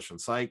 English and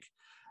Psych.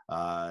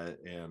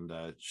 And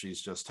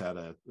she's just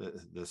had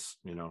this,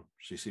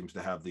 she seems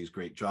to have these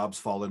great jobs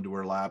fall into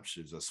her lap.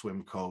 She's a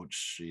swim coach.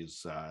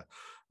 She's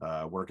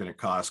working at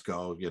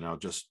Costco,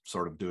 just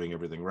sort of doing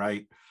everything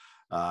right.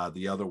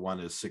 The other one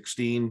is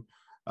 16.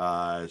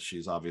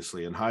 She's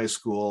obviously in high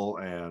school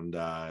and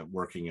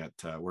working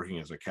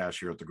as a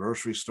cashier at the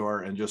grocery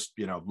store, and just,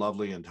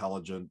 lovely,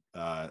 intelligent,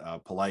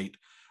 polite,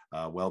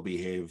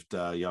 well-behaved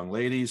young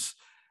ladies.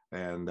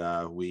 And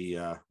we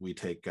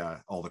take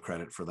all the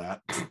credit for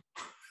that.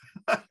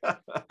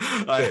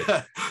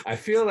 I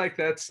feel like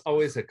that's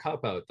always a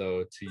cop out,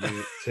 though,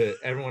 to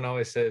everyone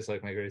always says,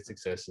 like, my greatest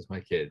success is my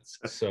kids.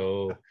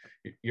 So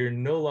you're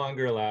no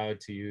longer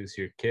allowed to use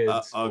your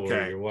kids or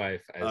your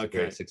wife as a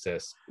greatest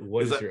success.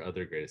 What is your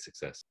other greatest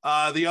success?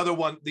 The other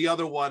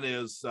one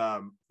is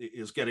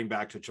getting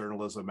back to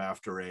journalism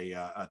after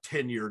a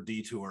 10-year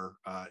detour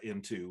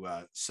into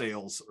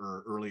sales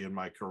early in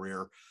my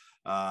career.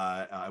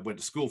 I went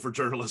to school for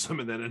journalism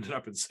and then ended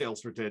up in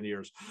sales for 10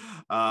 years.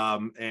 That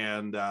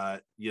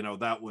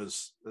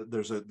was,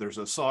 there's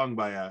a song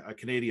by a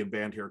Canadian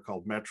band here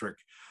called Metric,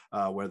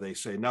 where they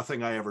say,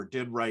 "Nothing I ever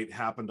did right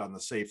happened on the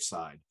safe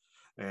side."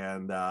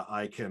 And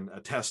I can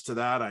attest to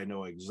that. I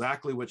know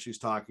exactly what she's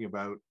talking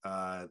about.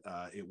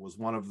 It was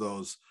one of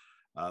those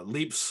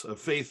leaps of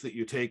faith that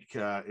you take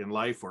in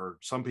life, or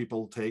some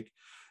people take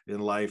in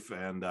life,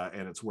 and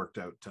it's worked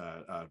out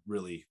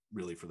really,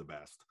 really for the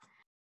best.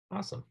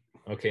 Awesome.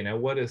 Okay, now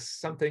what is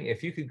something,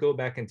 if you could go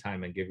back in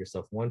time and give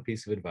yourself one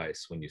piece of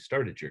advice when you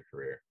started your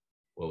career,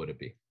 what would it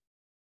be?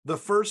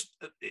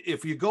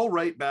 If you go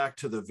right back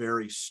to the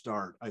very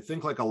start, I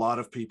think, like a lot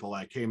of people,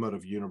 I came out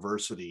of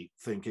university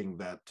thinking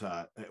that,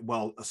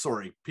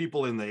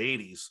 people in the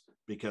 80s,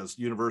 because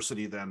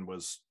university then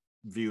was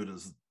viewed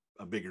as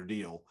a bigger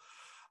deal.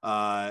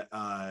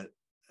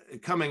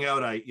 Coming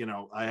out, I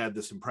had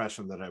this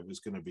impression that I was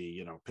going to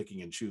be,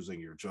 picking and choosing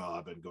your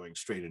job and going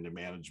straight into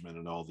management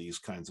and all these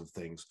kinds of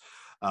things.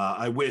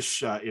 I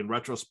wish, in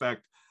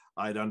retrospect,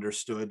 I'd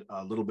understood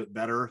a little bit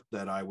better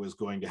that I was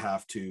going to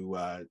have to,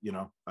 I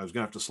was going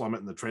to have to slum it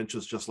in the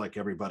trenches just like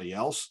everybody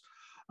else.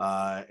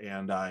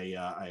 And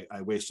I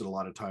wasted a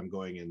lot of time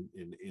going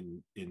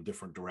in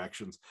different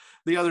directions.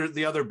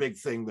 The other big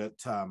thing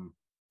that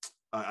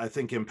I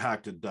think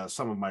impacted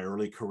some of my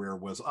early career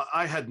was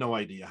I had no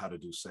idea how to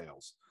do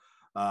sales.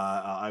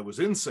 I was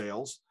in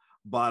sales,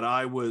 but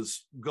I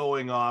was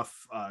going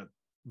off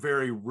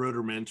very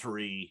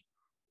rudimentary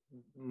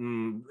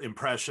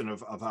impression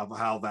of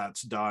how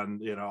that's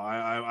done.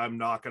 I'm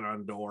knocking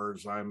on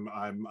doors. I'm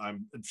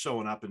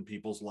showing up in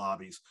people's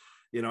lobbies.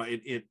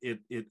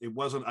 It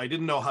wasn't. I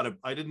didn't know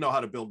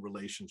how to build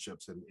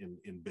relationships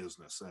in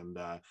business,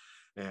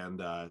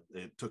 and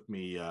it took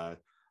me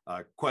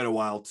quite a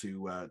while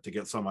to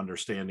get some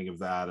understanding of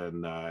that,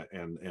 and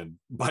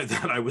by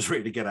then I was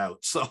ready to get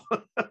out. So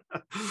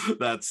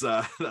that's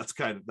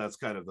kind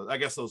of I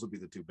guess those would be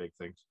the two big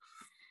things.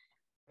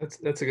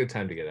 That's a good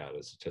time to get out.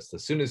 It's just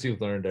as soon as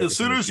you've learned, as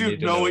soon as you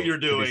know what you're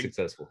doing, be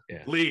successful.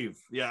 Yeah, leave.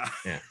 Yeah.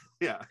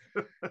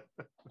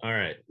 All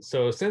right.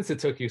 So since it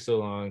took you so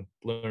long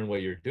to learn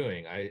what you're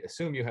doing, I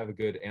assume you have a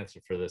good answer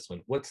for this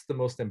one. What's the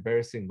most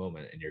embarrassing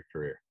moment in your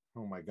career?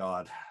 Oh my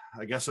God.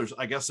 I guess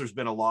there's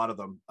been a lot of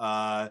them.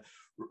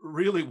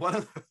 Really, one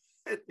of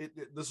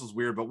this is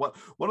weird, but one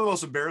of the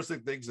most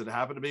embarrassing things that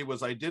happened to me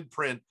was I did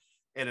print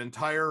an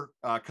entire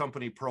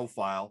company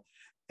profile,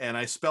 and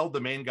I spelled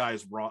the main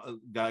guy's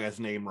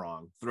name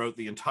wrong throughout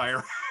the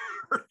entire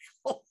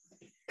article.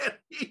 And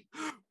he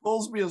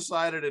pulls me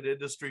aside at an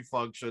industry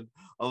function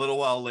a little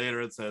while later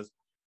and says,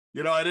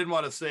 "I didn't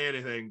want to say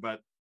anything,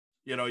 but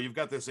you've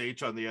got this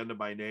H on the end of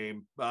my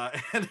name,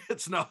 and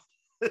it's not.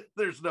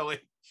 There's no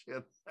H."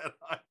 And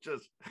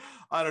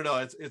I don't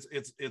know.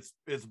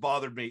 It's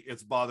bothered me.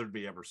 It's bothered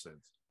me ever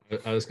since.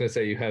 I was going to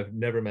say, you have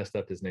never messed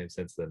up his name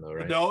since then, though,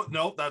 right?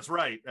 No, that's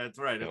right. That's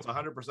right. No. It's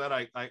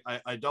 100%.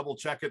 I double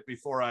check it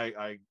before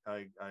I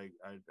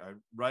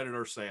write it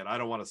or say it. I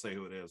don't want to say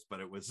who it is, but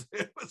it was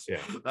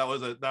yeah.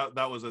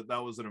 That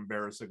was an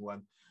embarrassing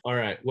one. All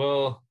right.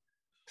 Well,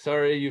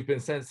 sorry, you've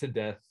been sentenced to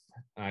death.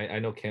 I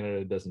know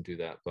Canada doesn't do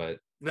that, but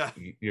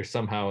you're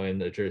somehow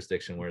in a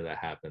jurisdiction where that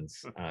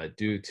happens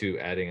due to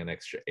adding an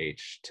extra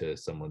H to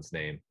someone's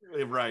name.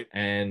 Right.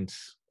 And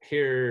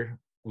here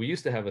we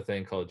used to have a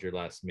thing called your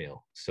last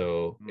meal.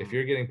 So if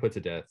you're getting put to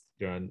death,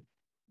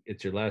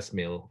 it's your last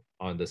meal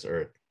on this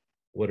earth.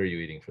 What are you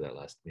eating for that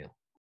last meal?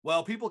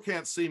 Well, people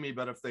can't see me,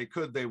 but if they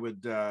could, they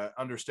would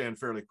understand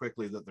fairly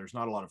quickly that there's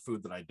not a lot of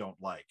food that I don't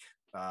like.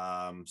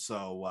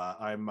 So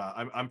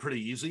I'm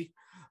pretty easy.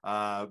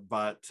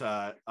 But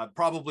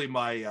probably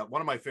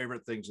one of my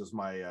favorite things is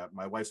my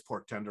wife's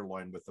pork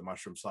tenderloin with the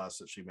mushroom sauce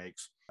that she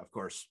makes. Of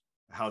course,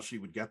 how she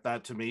would get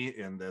that to me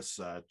in this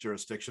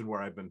jurisdiction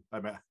where I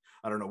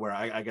don't know where.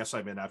 I guess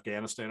I'm in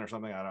Afghanistan or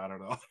something. I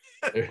don't know.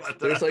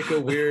 There's like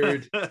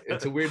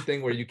it's a weird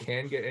thing where you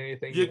can get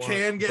anything you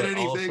can get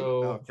anything.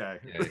 Also, okay.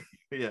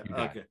 Yeah.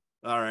 Okay.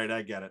 All right,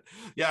 I get it.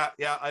 Yeah,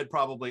 I'd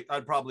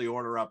probably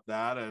order up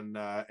that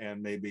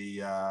and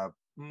maybe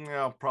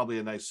probably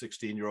a nice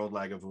 16-year-old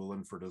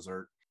Lagavulin for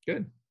dessert.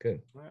 Good,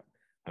 good. Yeah.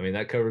 I mean,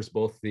 that covers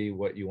both the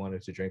what you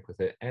wanted to drink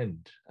with it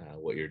and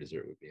what your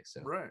dessert would be.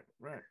 So Right.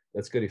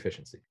 that's good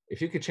efficiency.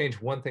 If you could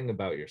change one thing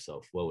about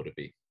yourself, what would it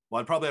be?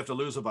 Well, I'd probably have to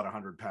lose about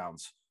 100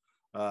 pounds.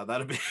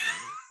 That'd be.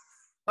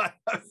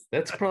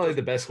 That's probably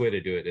the best way to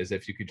do it, is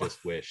if you could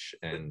just wish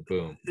and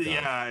boom. Done.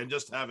 Yeah, and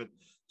just have it,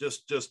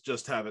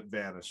 just have it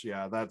vanish.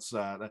 Yeah, that's.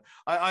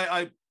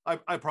 I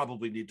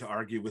probably need to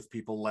argue with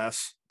people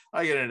less.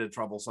 I get into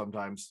trouble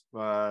sometimes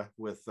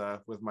with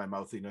my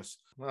mouthiness.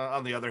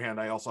 On the other hand,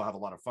 I also have a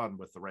lot of fun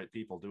with the right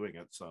people doing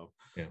it. So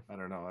yeah, I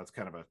don't know. That's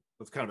kind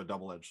of a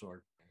double-edged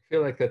sword. I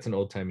feel like that's an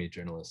old-timey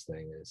journalist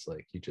thing. Is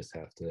like you just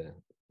have to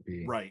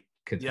be right,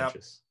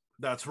 contentious. Yep.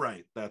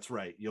 That's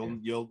right.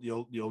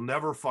 You'll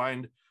never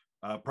find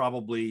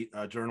probably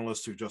a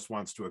journalist who just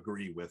wants to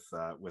agree with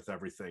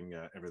everything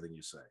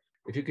you say.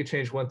 If you could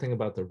change one thing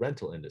about the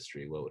rental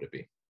industry, what would it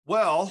be?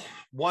 Well,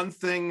 one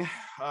thing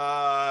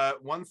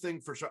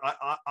for sure,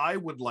 I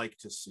would like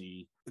to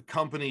see the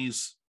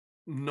companies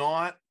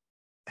not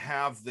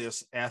have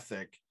this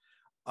ethic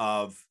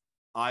of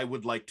I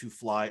would like to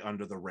fly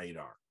under the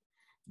radar.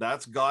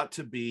 That's got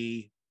to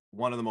be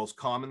one of the most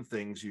common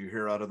things you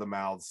hear out of the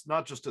mouths,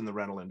 not just in the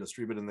rental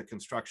industry, but in the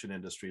construction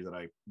industry that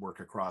I work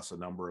across a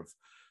number of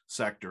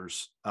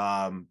sectors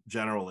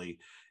generally,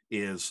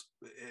 is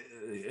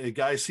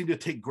guys seem to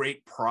take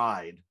great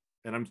pride,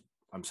 and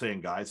I'm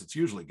saying guys, it's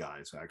usually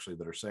guys actually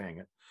that are saying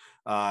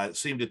it,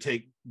 seem to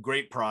take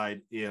great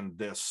pride in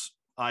this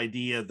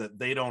idea that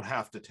they don't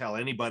have to tell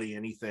anybody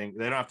anything.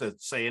 They don't have to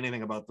say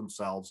anything about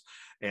themselves,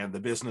 and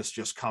the business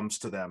just comes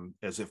to them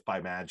as if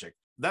by magic.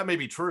 That may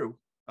be true.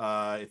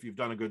 If you've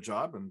done a good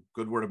job and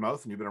good word of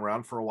mouth and you've been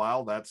around for a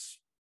while, that's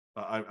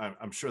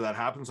I'm sure that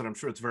happens, and I'm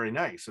sure it's very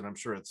nice, and I'm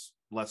sure it's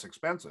less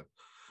expensive.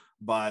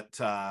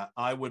 But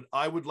I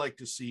would like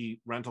to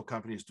see rental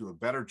companies do a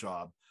better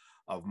job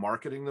of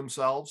marketing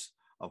themselves,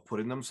 of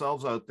putting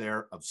themselves out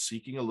there, of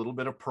seeking a little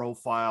bit of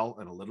profile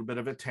and a little bit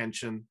of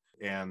attention,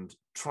 and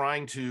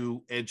trying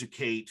to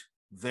educate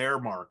their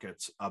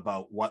markets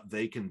about what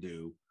they can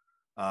do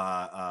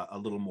a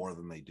little more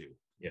than they do.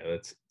 Yeah,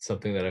 that's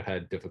something that I've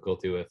had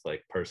difficulty with,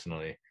 like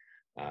personally.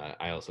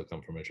 I also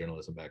come from a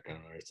journalism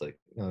background where it's like,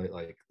 you know,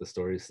 like the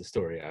story is the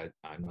story.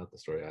 I'm not the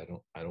story. I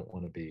don't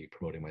want to be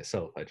promoting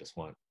myself. I just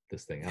want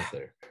this thing out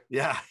there.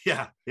 Yeah.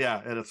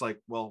 And it's like,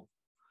 well,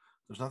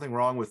 there's nothing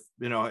wrong with,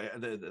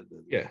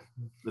 yeah.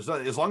 There's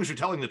not, as long as you're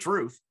telling the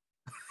truth.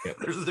 Yeah.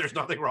 there's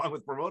nothing wrong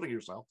with promoting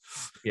yourself.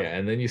 Yeah,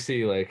 and then you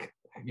see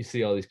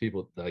all these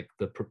people, like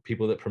the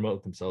people that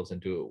promote themselves and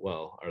do it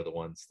well are the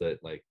ones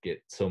that like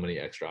get so many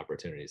extra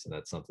opportunities, and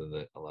that's something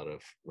that a lot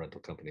of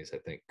rental companies I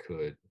think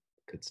could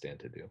stand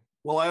to do.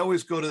 Well, I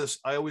always go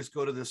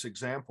to this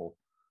example.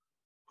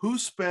 Who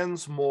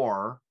spends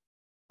more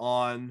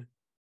on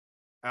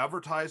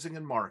advertising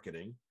and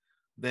marketing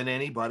than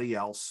anybody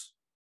else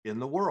in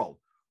the world?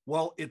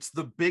 Well, it's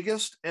the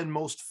biggest and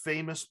most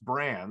famous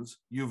brands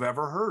you've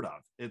ever heard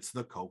of. It's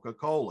the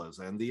Coca-Colas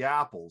and the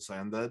Apples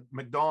and the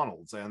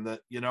McDonald's and the,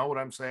 you know what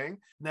I'm saying?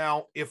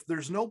 Now, if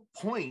there's no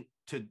point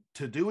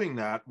to doing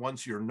that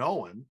once you're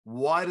known,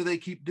 why do they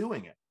keep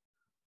doing it?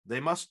 They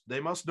must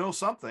know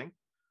something,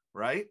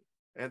 right?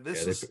 And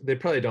they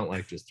probably don't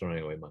like just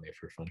throwing away money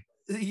for fun.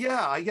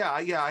 Yeah.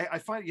 I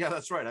find,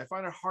 that's right. I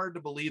find it hard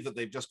to believe that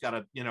they've just got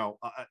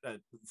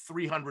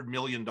 $300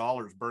 million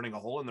burning a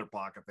hole in their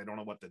pocket they don't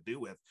know what to do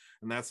with,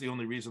 and that's the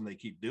only reason they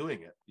keep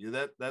doing it.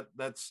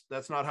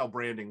 That's not how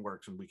branding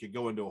works. And we could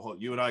go into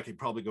you and I could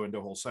probably go into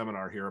a whole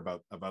seminar here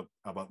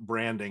about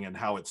branding and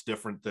how it's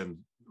different than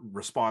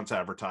response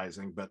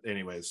advertising. But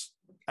anyways,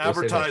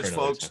 advertise,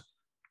 folks. Time.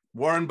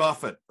 Warren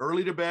Buffett,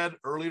 early to bed,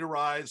 early to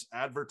rise,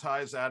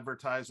 advertise. There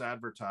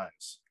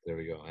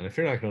we go. And if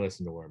you're not going to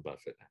listen to Warren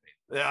Buffett,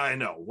 yeah, I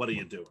know. What are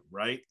you doing,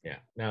 right? Yeah.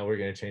 Now we're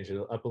going to change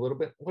it up a little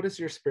bit. What is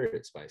your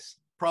spirit spice?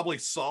 Probably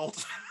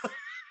salt.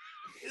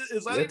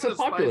 That's a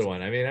popular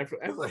one. I mean,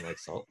 everyone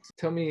likes salt.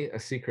 Tell me a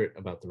secret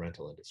about the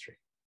rental industry.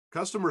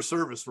 Customer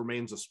service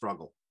remains a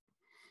struggle.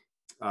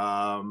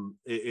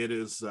 It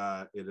is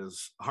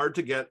hard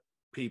to get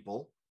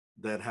people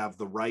that have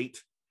the right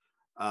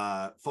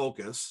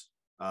focus.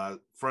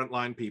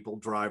 Frontline people,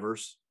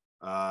 drivers,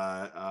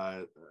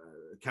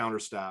 counter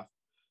staff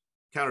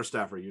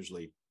are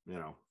usually,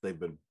 they've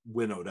been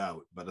winnowed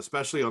out, but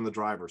especially on the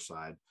driver's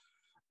side,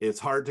 it's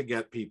hard to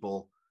get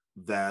people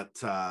that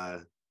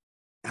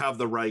have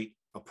the right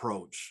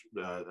approach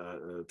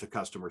to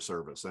customer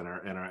service and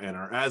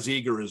are as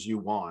eager as you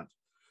want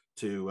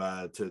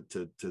to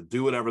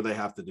do whatever they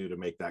have to do to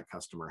make that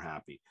customer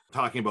happy.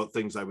 Talking about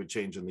things I would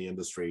change in the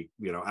industry,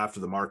 after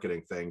the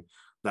marketing thing,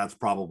 that's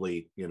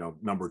probably,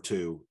 number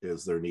two,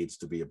 is there needs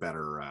to be a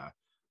better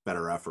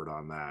effort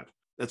on that.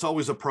 It's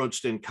always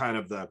approached in kind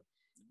of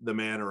the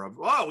manner of,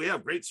 oh, we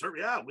have great service.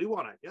 Yeah, we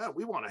want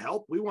to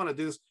help. We want to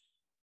do this.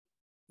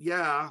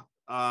 Yeah.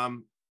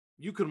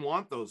 You can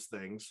want those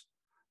things.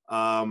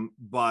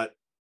 But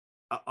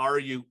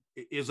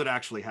is it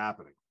actually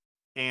happening?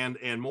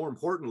 And more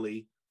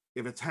importantly,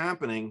 if it's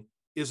happening,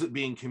 is it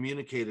being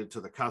communicated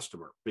to the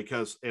customer?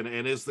 Because and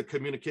is the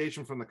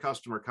communication from the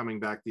customer coming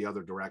back the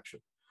other direction?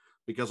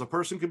 Because a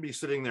person can be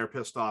sitting there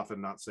pissed off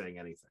and not saying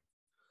anything.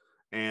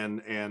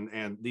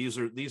 And these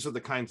are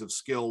the kinds of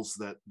skills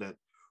that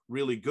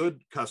really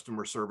good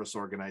customer service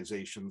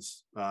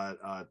organizations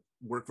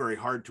work very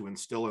hard to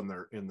instill in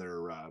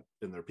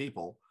their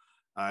people.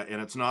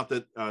 And it's not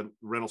that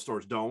rental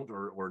stores don't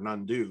or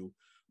none do,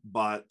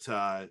 but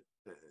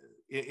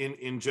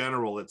in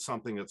general, it's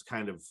something that's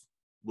kind of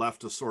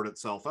left to sort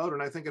itself out.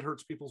 And I think it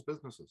hurts people's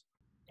businesses.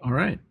 All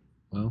right.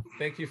 Well,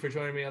 thank you for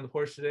joining me on the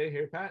porch today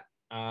here, Pat.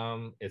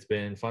 It's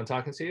been fun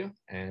talking to you,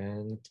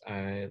 and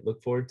I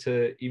look forward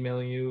to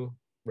emailing you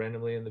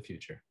randomly in the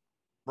future.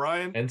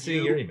 Brian, and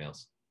seeing your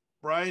emails.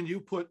 Brian, you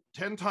put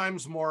 10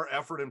 times more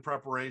effort and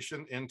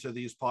preparation into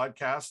these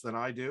podcasts than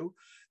I do,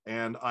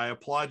 and I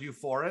applaud you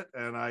for it.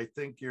 And I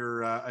think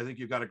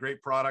you've got a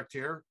great product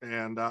here,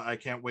 and I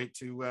can't wait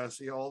to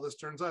see how all this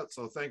turns out.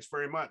 So thanks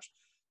very much.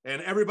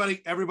 And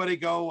everybody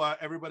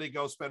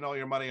go spend all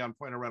your money on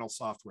point of rental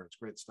software. It's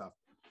great stuff.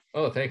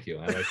 Oh, thank you.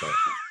 I like that.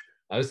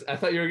 I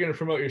thought you were going to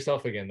promote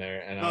yourself again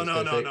there. And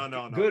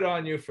no. Good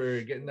on you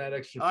for getting that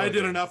extra. I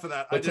did enough of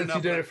that. But since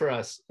you did it for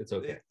us, it's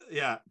okay.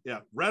 Yeah.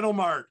 Rental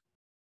Mart.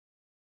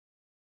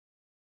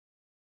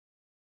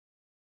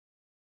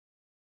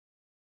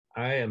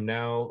 I am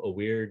now a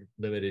weird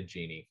limited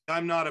genie.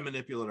 I'm not a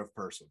manipulative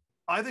person.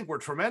 I think we're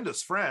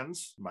tremendous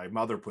friends. My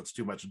mother puts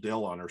too much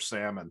dill on her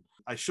salmon.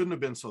 I shouldn't have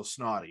been so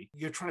snotty.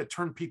 You're trying to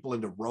turn people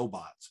into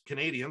robots.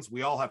 Canadians,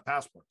 we all have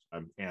passports.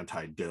 I'm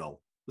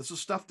anti-dill. This is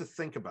stuff to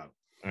think about.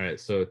 All right,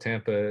 so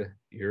Tampa,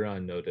 you're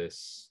on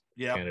notice.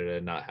 Yep.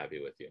 Canada not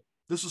happy with you.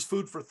 This is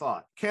food for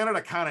thought.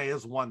 Canada kind of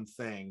is one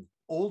thing.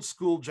 Old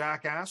school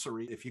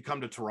jackassery. If you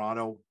come to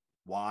Toronto,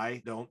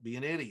 why don't be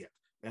an idiot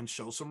and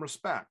show some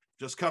respect?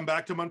 Just come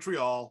back to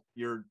Montreal.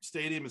 Your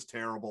stadium is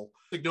terrible.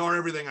 Ignore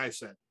everything I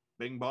said.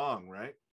 Bing bong, right?